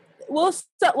that. We'll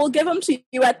give them to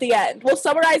you at the end. We'll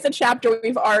summarize a chapter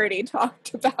we've already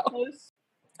talked about.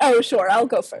 Oh, sure. I'll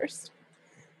go first.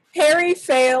 Harry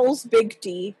fails Big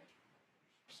D.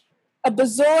 A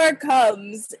Bazour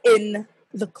comes in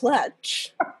the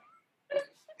clutch.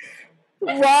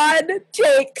 Ron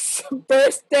takes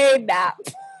birthday nap.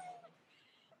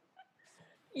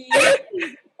 Yes,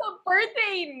 a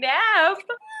birthday nap.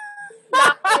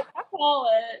 Not what I call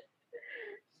it.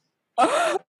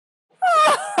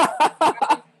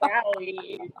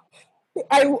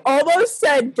 I almost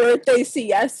said birthday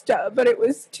siesta, but it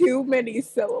was too many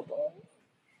syllables.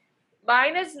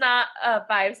 Mine is not a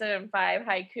 575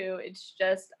 haiku. It's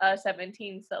just a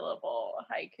 17-syllable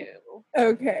haiku.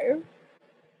 Okay.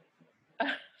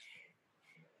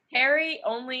 Harry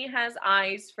only has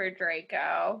eyes for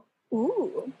Draco.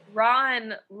 Ooh.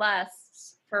 Ron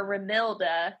lusts for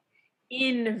Romilda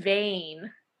in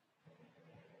vain.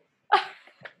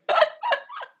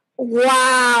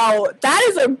 Wow, that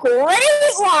is a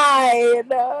great line.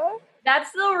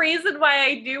 That's the reason why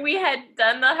I knew we had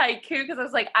done the haiku, because I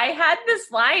was like, I had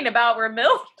this line about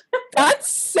Romilda. That's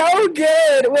so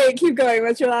good. Wait, keep going.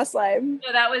 What's your last line?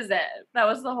 No, that was it. That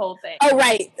was the whole thing. Oh,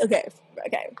 right. Okay.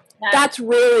 That's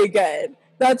really good.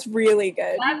 That's really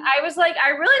good. I was like, I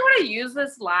really want to use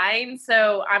this line,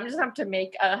 so I'm just have to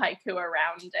make a haiku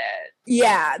around it.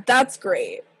 Yeah, that's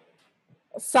great.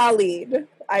 Solid,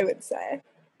 I would say.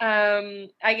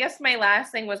 I guess my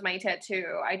last thing was my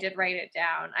tattoo. I did write it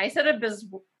down. I said a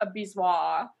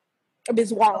biswa. A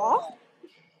biswa?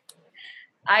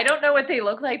 I don't know what they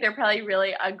look like. They're probably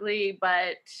really ugly,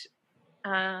 but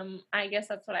I guess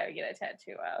that's what I would get a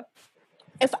tattoo of.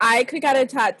 If I could get a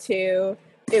tattoo,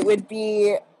 it would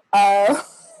be Harry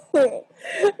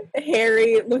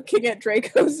looking at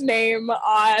Draco's name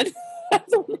on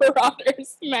the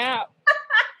Marauders map.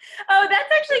 Oh, that's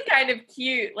actually kind of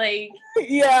cute. Like,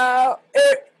 yeah,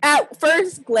 at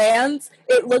first glance,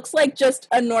 it looks like just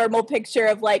a normal picture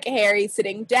of like Harry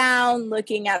sitting down,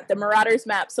 looking at the Marauders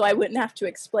map, so I wouldn't have to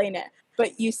explain it.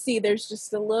 But you see, there's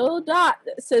just a little dot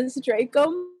that says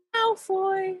Draco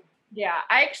Malfoy. Yeah,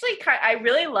 I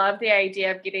really love the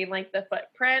idea of getting like the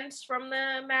footprints from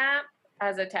the map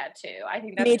as a tattoo. I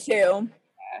think that's me too.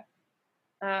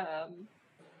 I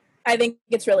think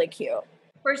it's really cute.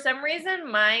 For some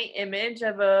reason, my image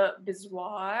of a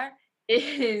biswa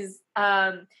is,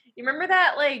 you remember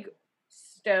that, like,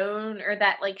 stone or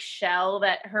that like shell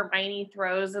that Hermione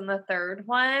throws in the third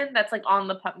one that's like on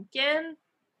the pumpkin.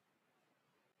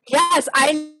 Yes,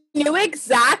 I knew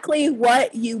exactly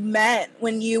what you meant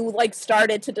when you like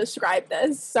started to describe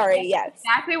this. Sorry, yes.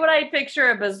 Exactly what I picture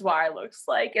a bezoar looks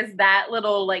like is that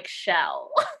little like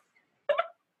shell.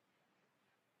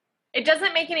 It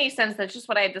doesn't make any sense. That's just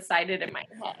what I decided in my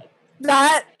head.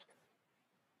 That,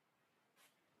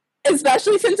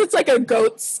 especially since it's like a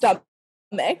goat's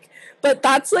stomach, but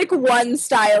that's like one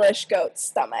stylish goat's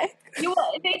stomach. They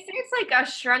say it's like a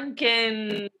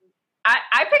shrunken.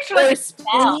 I picture Or like a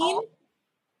spleen. shell.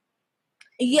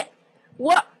 Yeah.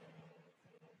 What?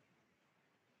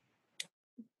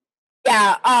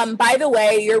 Yeah. By the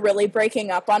way, you're really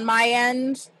breaking up on my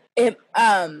end. It's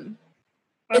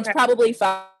probably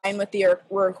fine with your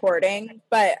recording,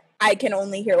 but I can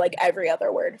only hear like every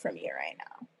other word from you right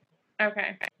now.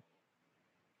 Okay.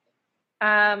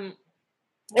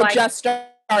 It just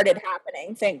started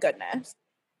happening. Thank goodness.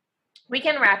 We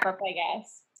can wrap up, I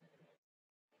guess.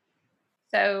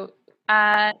 So,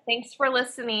 thanks for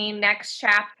listening. Next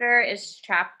chapter is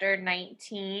chapter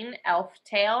 19, Elf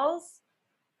Tales.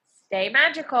 Stay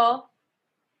magical.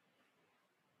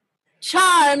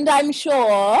 Charmed, I'm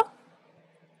sure.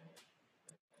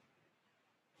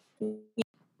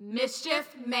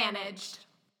 Mischief managed.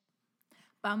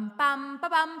 Bum bum ba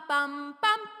bum bum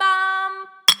bum